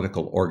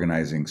political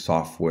organizing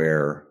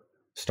software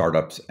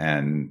startups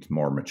and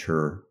more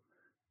mature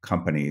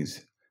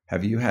companies.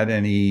 Have you had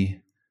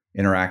any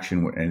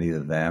interaction with any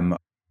of them?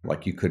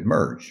 Like you could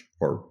merge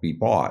or be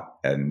bought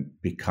and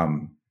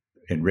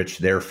enrich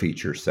their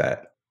feature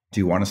set. Do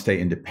you want to stay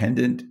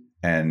independent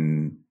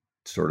and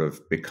sort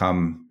of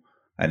become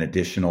an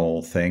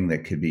additional thing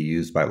that could be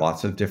used by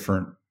lots of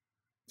different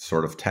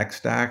sort of tech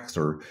stacks,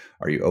 or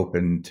are you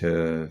open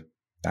to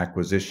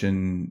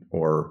acquisition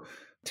or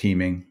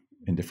teaming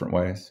in different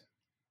ways?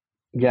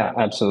 Yeah,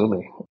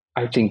 absolutely.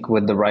 I think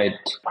with the right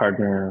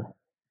partner,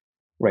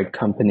 right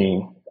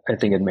company, I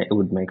think it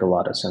would make a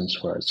lot of sense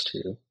for us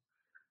to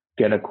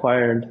get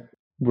acquired.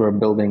 We're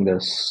building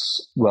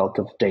this wealth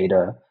of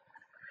data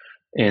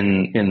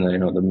in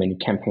the many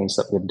campaigns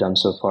that we've done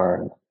so far,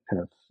 and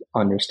kind of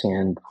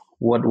understand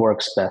what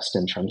works best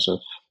in terms of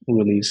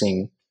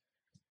releasing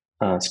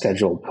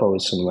scheduled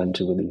posts and when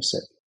to release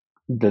it.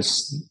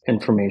 this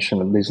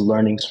information, these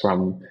learnings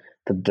from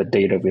the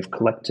data we've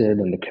collected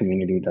and the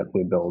community that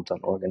we built on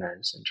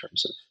Organize in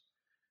terms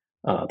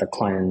of the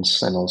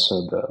clients and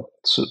also the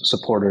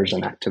supporters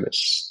and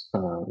activists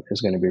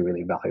is going to be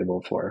really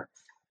valuable for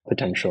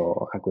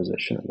potential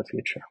acquisition in the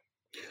future.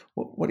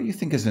 What do you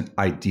think is an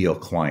ideal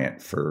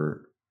client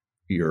for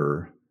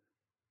your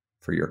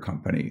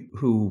company?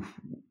 Who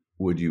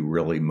would you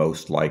really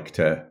most like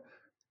to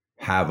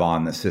have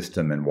on the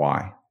system and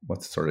why?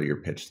 What's sort of your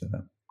pitch to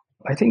them?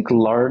 I think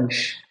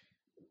large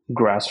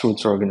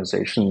grassroots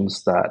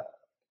organizations that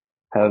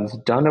have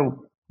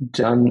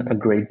done a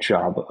great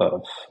job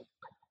of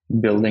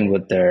building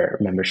with their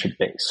membership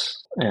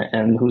base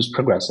and who's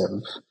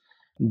progressive.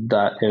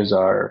 That is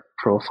our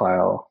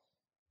profile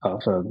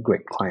of a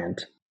great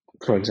client.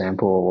 For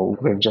example,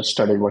 we've just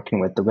started working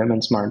with the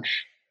Women's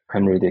March.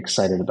 I'm really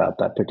excited about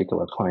that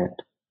particular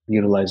client,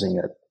 utilizing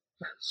it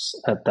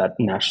at that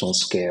national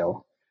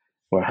scale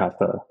where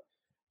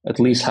at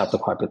least half the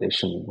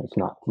population, if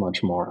not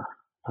much more,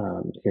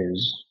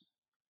 is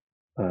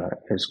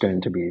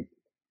going to be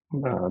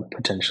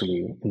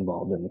potentially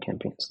involved in the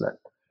campaigns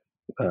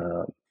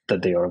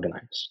that they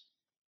organize.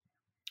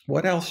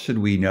 What else should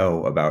we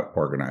know about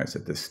Organize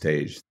at this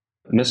stage?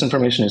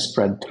 Misinformation is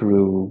spread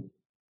through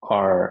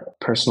our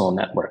personal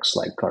networks,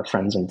 like our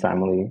friends and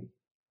family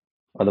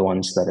are the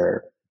ones that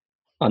are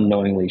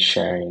unknowingly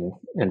sharing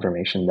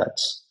information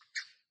that's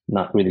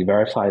not really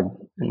verified,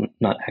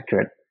 not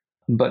accurate.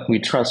 But we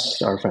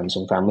trust our friends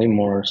and family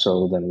more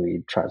so than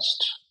we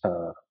trust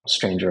a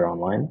stranger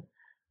online.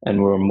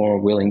 And we're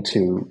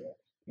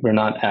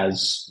not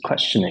as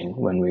questioning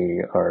when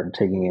we are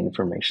taking in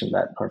information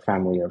that our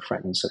family or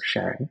friends are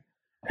sharing.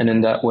 And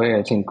in that way,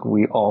 I think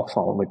we all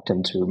fall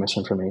victim to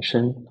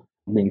misinformation,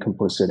 being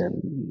complicit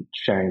in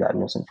sharing that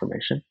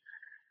misinformation.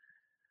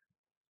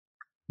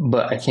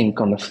 But I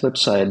think on the flip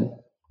side,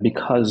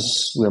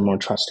 because we're more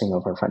trusting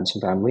of our friends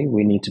and family,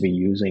 we need to be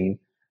using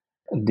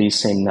these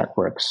same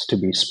networks to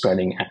be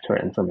spreading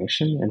accurate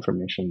information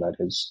that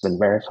has been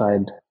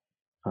verified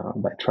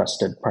by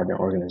trusted partner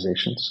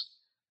organizations.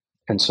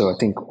 And so I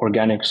think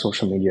organic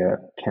social media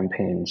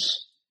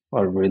campaigns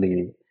are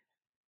really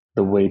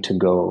the way to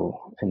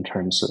go in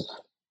terms of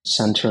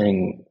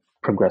centering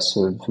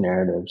progressive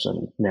narratives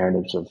and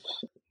narratives of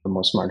the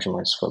most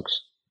marginalized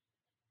folks.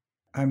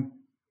 I'm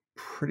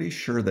pretty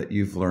sure that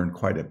you've learned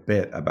quite a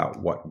bit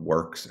about what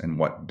works and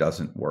what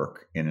doesn't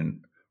work in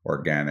an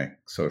organic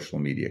social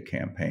media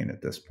campaign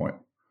at this point.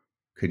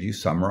 Could you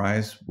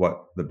summarize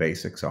what the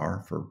basics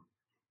are for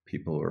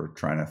people who are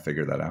trying to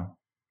figure that out?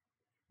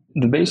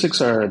 The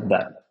basics are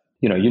that,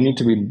 you need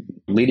to be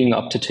leading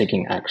up to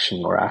taking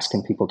action or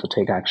asking people to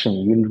take action.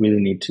 You really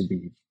need to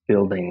be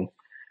building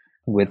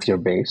with your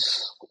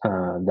base.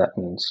 That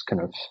means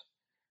kind of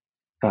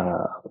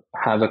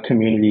have a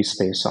community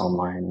space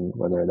online,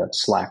 whether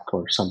that's Slack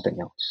or something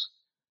else,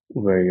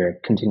 where you're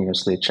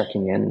continuously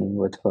checking in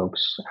with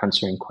folks,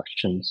 answering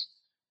questions,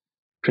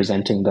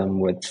 presenting them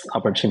with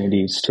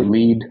opportunities to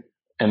lead.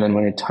 And then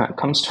when it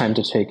comes time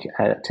to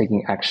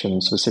taking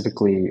action,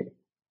 specifically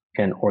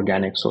an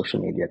organic social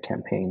media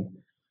campaign,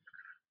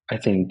 I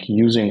think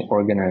using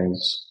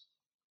Organize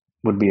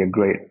would be a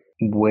great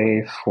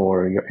way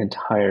for your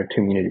entire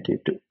community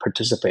to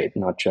participate,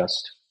 not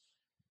just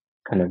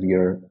kind of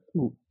your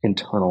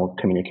internal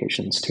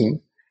communications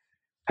team.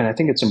 And I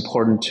think it's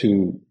important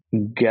to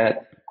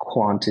get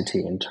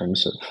quantity in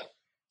terms of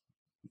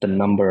the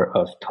number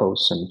of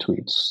posts and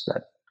tweets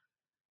that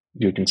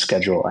you can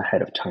schedule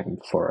ahead of time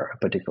for a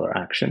particular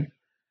action.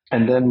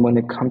 And then when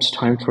it comes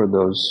time for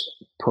those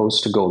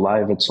posts to go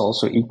live, it's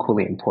also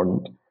equally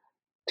important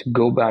to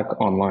go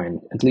back online,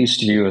 at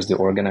least you as the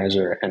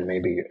organizer and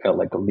maybe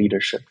like a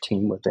leadership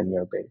team within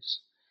your base,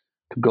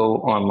 to go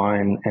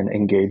online and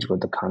engage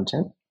with the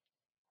content.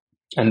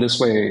 And this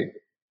way,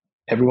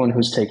 everyone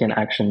who's taken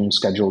action,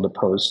 scheduled a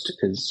post,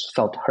 is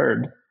felt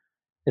heard,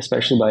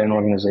 especially by an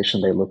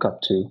organization they look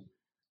up to.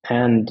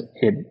 And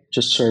it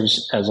just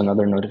serves as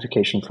another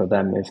notification for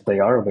them if they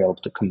are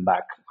available to come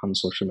back on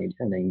social media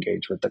and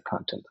engage with the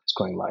content that's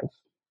going live.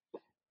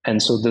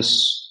 And so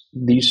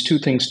these two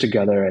things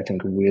together, I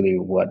think, are really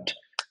what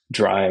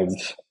drive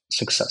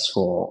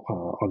successful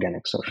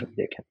organic social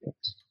media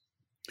campaigns.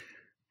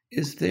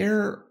 Is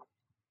there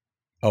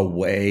a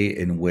way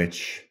in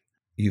which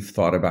you've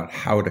thought about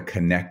how to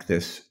connect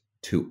this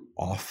to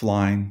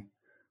offline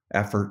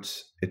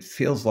efforts? It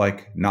feels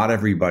like not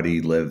everybody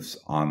lives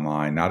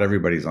online, not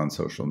everybody's on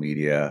social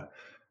media,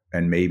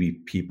 and maybe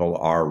people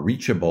are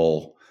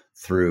reachable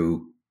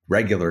through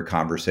regular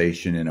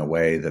conversation in a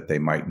way that they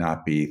might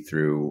not be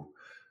through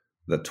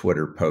the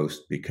Twitter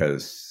post,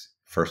 because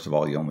first of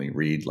all, you only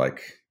read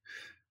like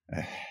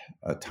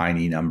a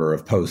tiny number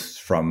of posts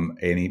from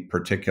any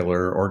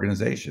particular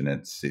organization.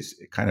 It's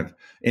kind of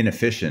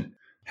inefficient.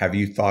 Have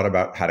you thought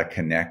about how to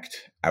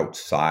connect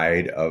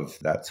outside of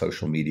that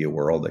social media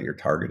world that you're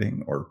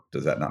targeting, or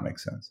does that not make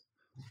sense?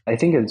 I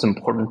think it's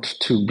important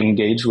to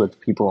engage with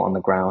people on the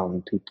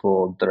ground,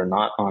 people that are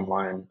not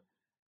online,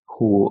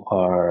 who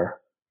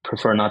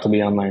prefer not to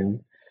be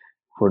online,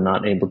 who are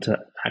not able to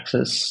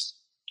access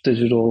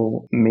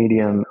digital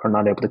medium are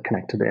not able to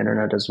connect to the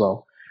internet as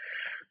well.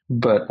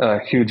 But a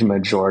huge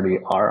majority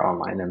are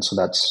online. And so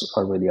that's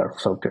really our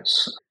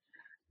focus.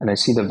 And I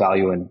see the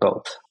value in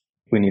both.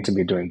 We need to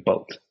be doing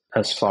both.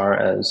 As far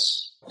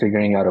as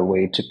figuring out a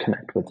way to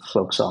connect with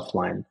folks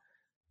offline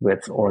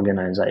with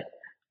Organiz,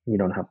 we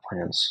don't have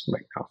plans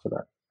right now for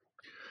that.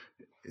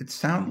 It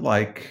sounds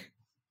like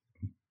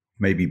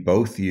maybe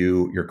both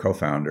you, your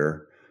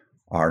co-founder,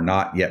 are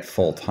not yet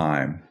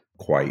full-time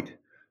quite.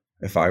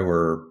 If I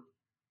were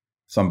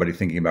somebody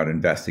thinking about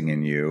investing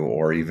in you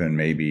or even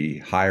maybe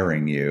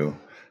hiring you,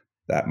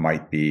 that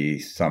might be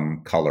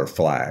some color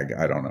flag.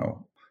 I don't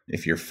know.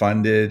 If you're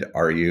funded,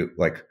 are you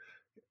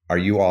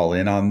all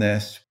in on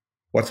this?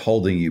 What's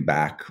holding you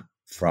back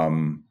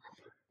from?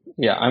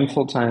 Yeah, I'm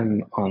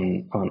full-time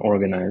on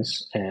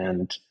Organiz,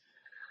 and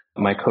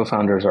my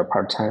co-founders are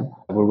part-time.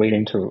 We're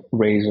waiting to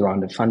raise a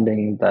round of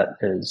funding that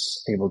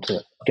is able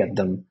to get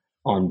them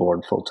on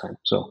board full-time.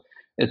 So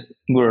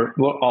we're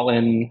all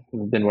in.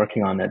 We've been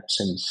working on it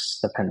since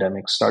the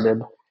pandemic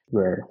started.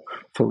 We're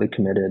fully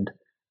committed,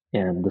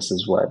 and this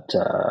is what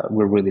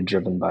we're really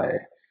driven by,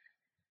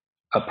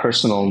 a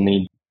personal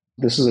need.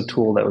 This is a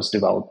tool that was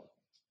developed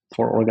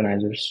for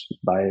organizers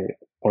by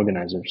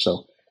organizers.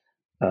 So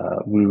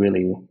we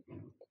really,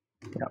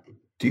 yeah.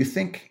 Do you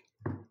think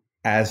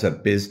as a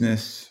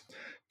business,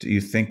 do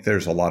you think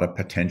there's a lot of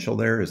potential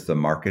there? Is the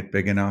market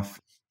big enough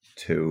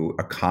to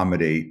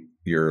accommodate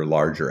your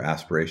larger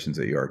aspirations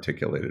that you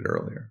articulated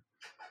earlier?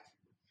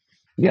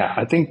 Yeah,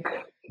 I think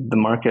the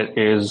market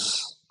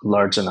is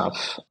large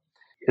enough,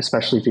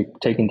 especially if you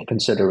take into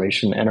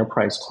consideration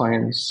enterprise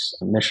clients,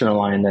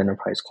 mission-aligned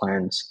enterprise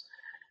clients.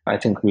 I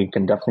think we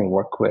can definitely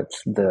work with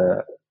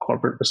the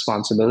corporate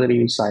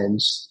responsibility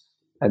sides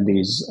at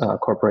these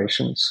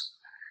corporations.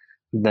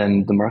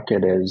 Then the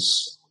market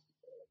is,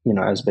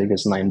 as big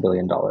as $9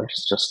 billion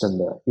just in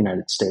the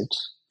United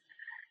States.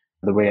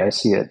 The way I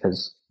see it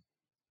is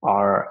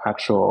our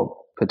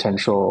actual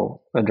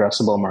potential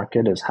addressable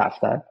market is half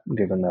that,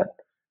 given that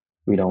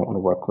we don't want to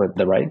work with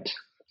the right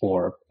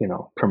or,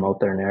 promote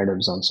their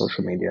narratives on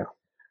social media.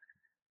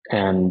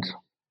 And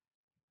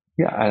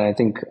and I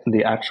think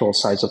the actual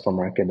size of the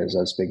market is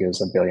as big as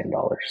 $1 billion.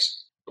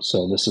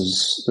 So this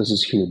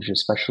is huge,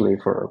 especially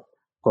for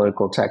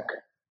political tech,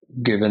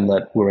 given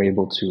that we're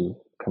able to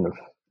kind of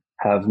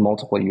have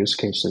multiple use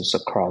cases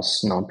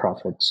across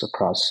nonprofits,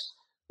 across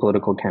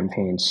political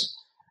campaigns,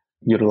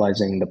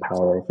 utilizing the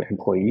power of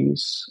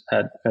employees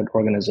at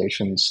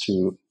organizations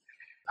to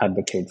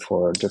advocate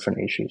for different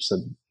issues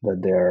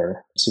that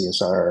their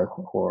CSR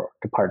or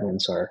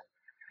departments are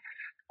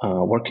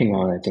working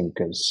on, I think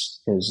is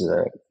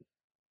a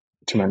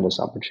tremendous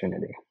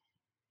opportunity.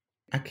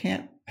 I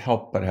can't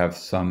help but have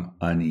some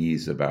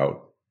unease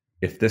about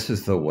if this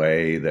is the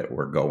way that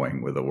we're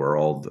going with a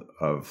world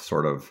of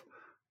sort of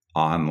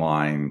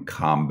online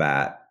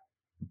combat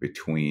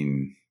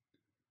between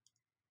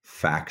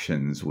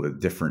factions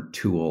with different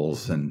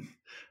tools and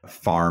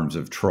farms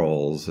of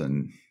trolls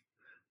and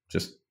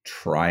just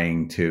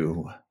trying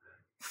to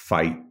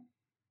fight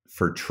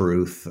for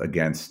truth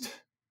against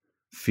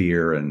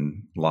fear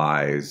and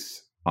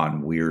lies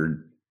on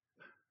weird,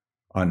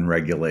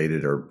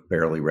 unregulated or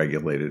barely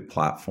regulated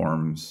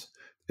platforms.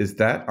 Is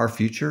that our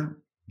future?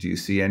 Do you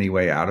see any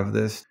way out of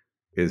this?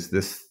 Is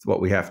this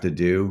what we have to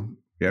do?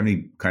 Do you have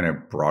any kind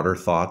of broader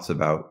thoughts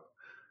about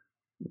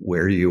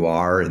where you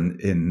are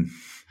in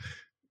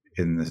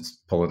this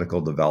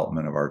political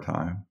development of our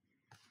time?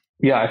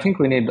 Yeah, I think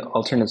we need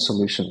alternate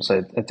solutions.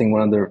 I think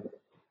one of the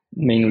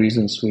main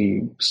reasons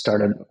we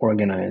started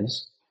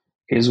Organiz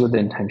is with the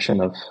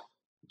intention of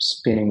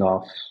spinning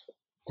off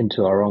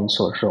into our own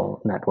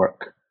social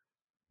network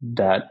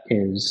that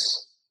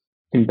is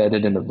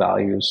embedded in the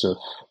values of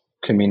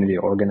community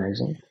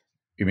organizing.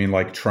 You mean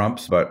like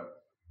Trump's, but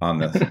on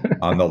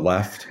the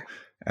left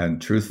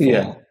and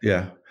truthful?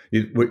 Yeah.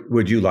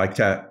 Would you like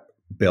to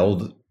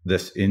build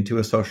this into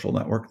a social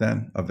network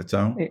then of its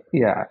own?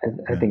 Yeah,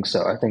 I think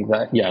so. I think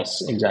that,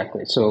 yes,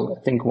 exactly. So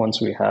I think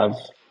once we have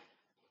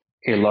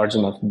a large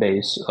enough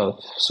base of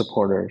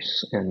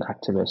supporters and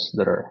activists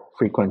that are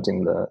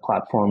frequenting the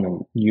platform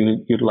and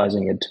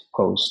utilizing it to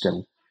post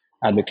and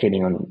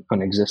advocating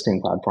on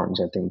existing platforms,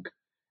 I think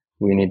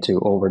we need to,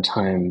 over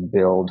time,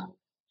 build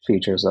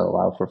features that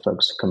allow for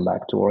folks to come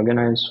back to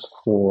Organiz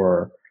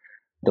for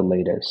the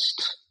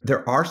latest.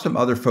 There are some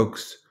other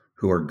folks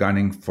who are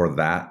gunning for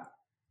that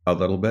a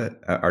little bit.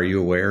 Are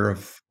you aware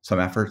of some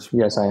efforts?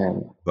 Yes, I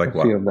am. Like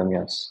a few of them,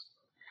 yes.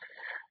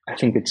 I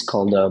think it's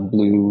called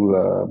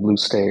Blue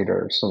State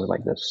or something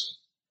like this.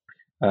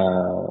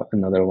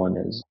 Another one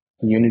is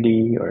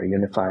Unity or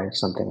Unify,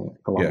 something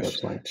along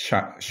those lines.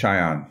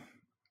 Cheyenne.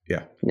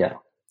 Yeah. Yeah.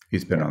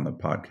 He's been on the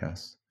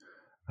podcast.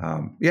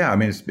 I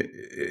mean,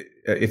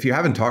 if you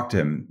haven't talked to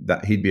him,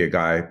 that he'd be a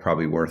guy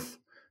probably worth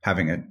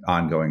having an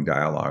ongoing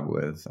dialogue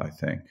with, I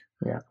think.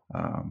 Yeah.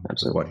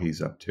 Absolutely. What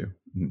he's up to.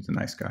 He's a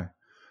nice guy.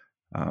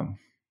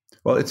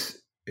 Well,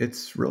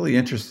 it's really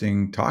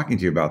interesting talking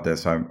to you about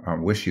this. I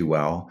wish you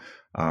well.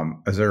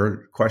 Is there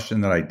a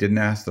question that I didn't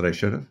ask that I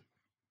should have?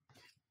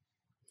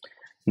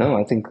 No,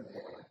 I think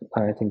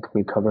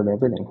we covered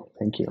everything.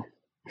 Thank you.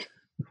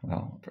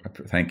 Well,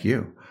 thank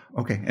you.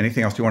 Okay.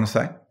 Anything else you want to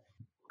say?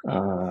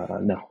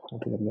 No, I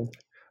think I'm good.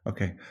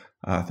 Okay.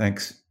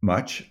 Thanks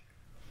much.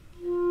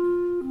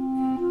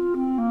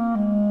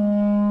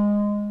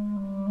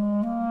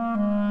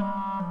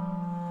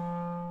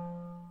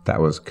 That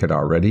was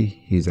Kedar Reddy.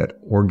 He's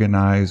at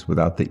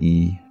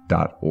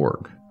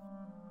organizewithoutthee.org.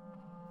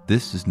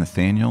 This is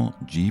Nathaniel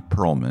G.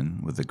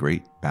 Perlman with the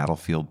Great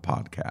Battlefield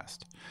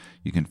Podcast.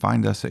 You can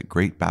find us at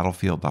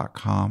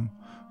greatbattlefield.com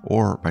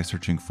or by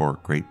searching for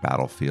Great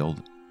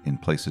Battlefield in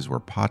places where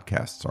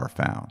podcasts are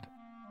found.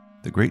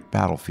 The Great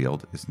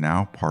Battlefield is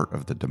now part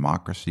of the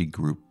Democracy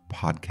Group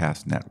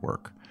Podcast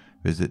Network.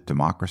 Visit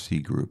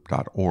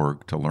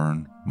democracygroup.org to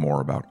learn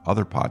more about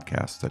other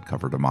podcasts that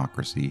cover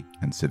democracy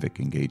and civic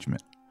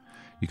engagement.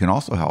 You can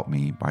also help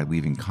me by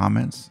leaving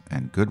comments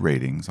and good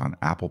ratings on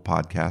Apple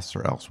Podcasts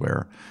or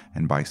elsewhere,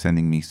 and by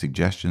sending me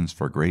suggestions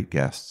for great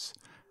guests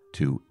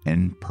to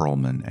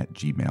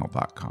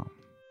nperlman@gmail.com.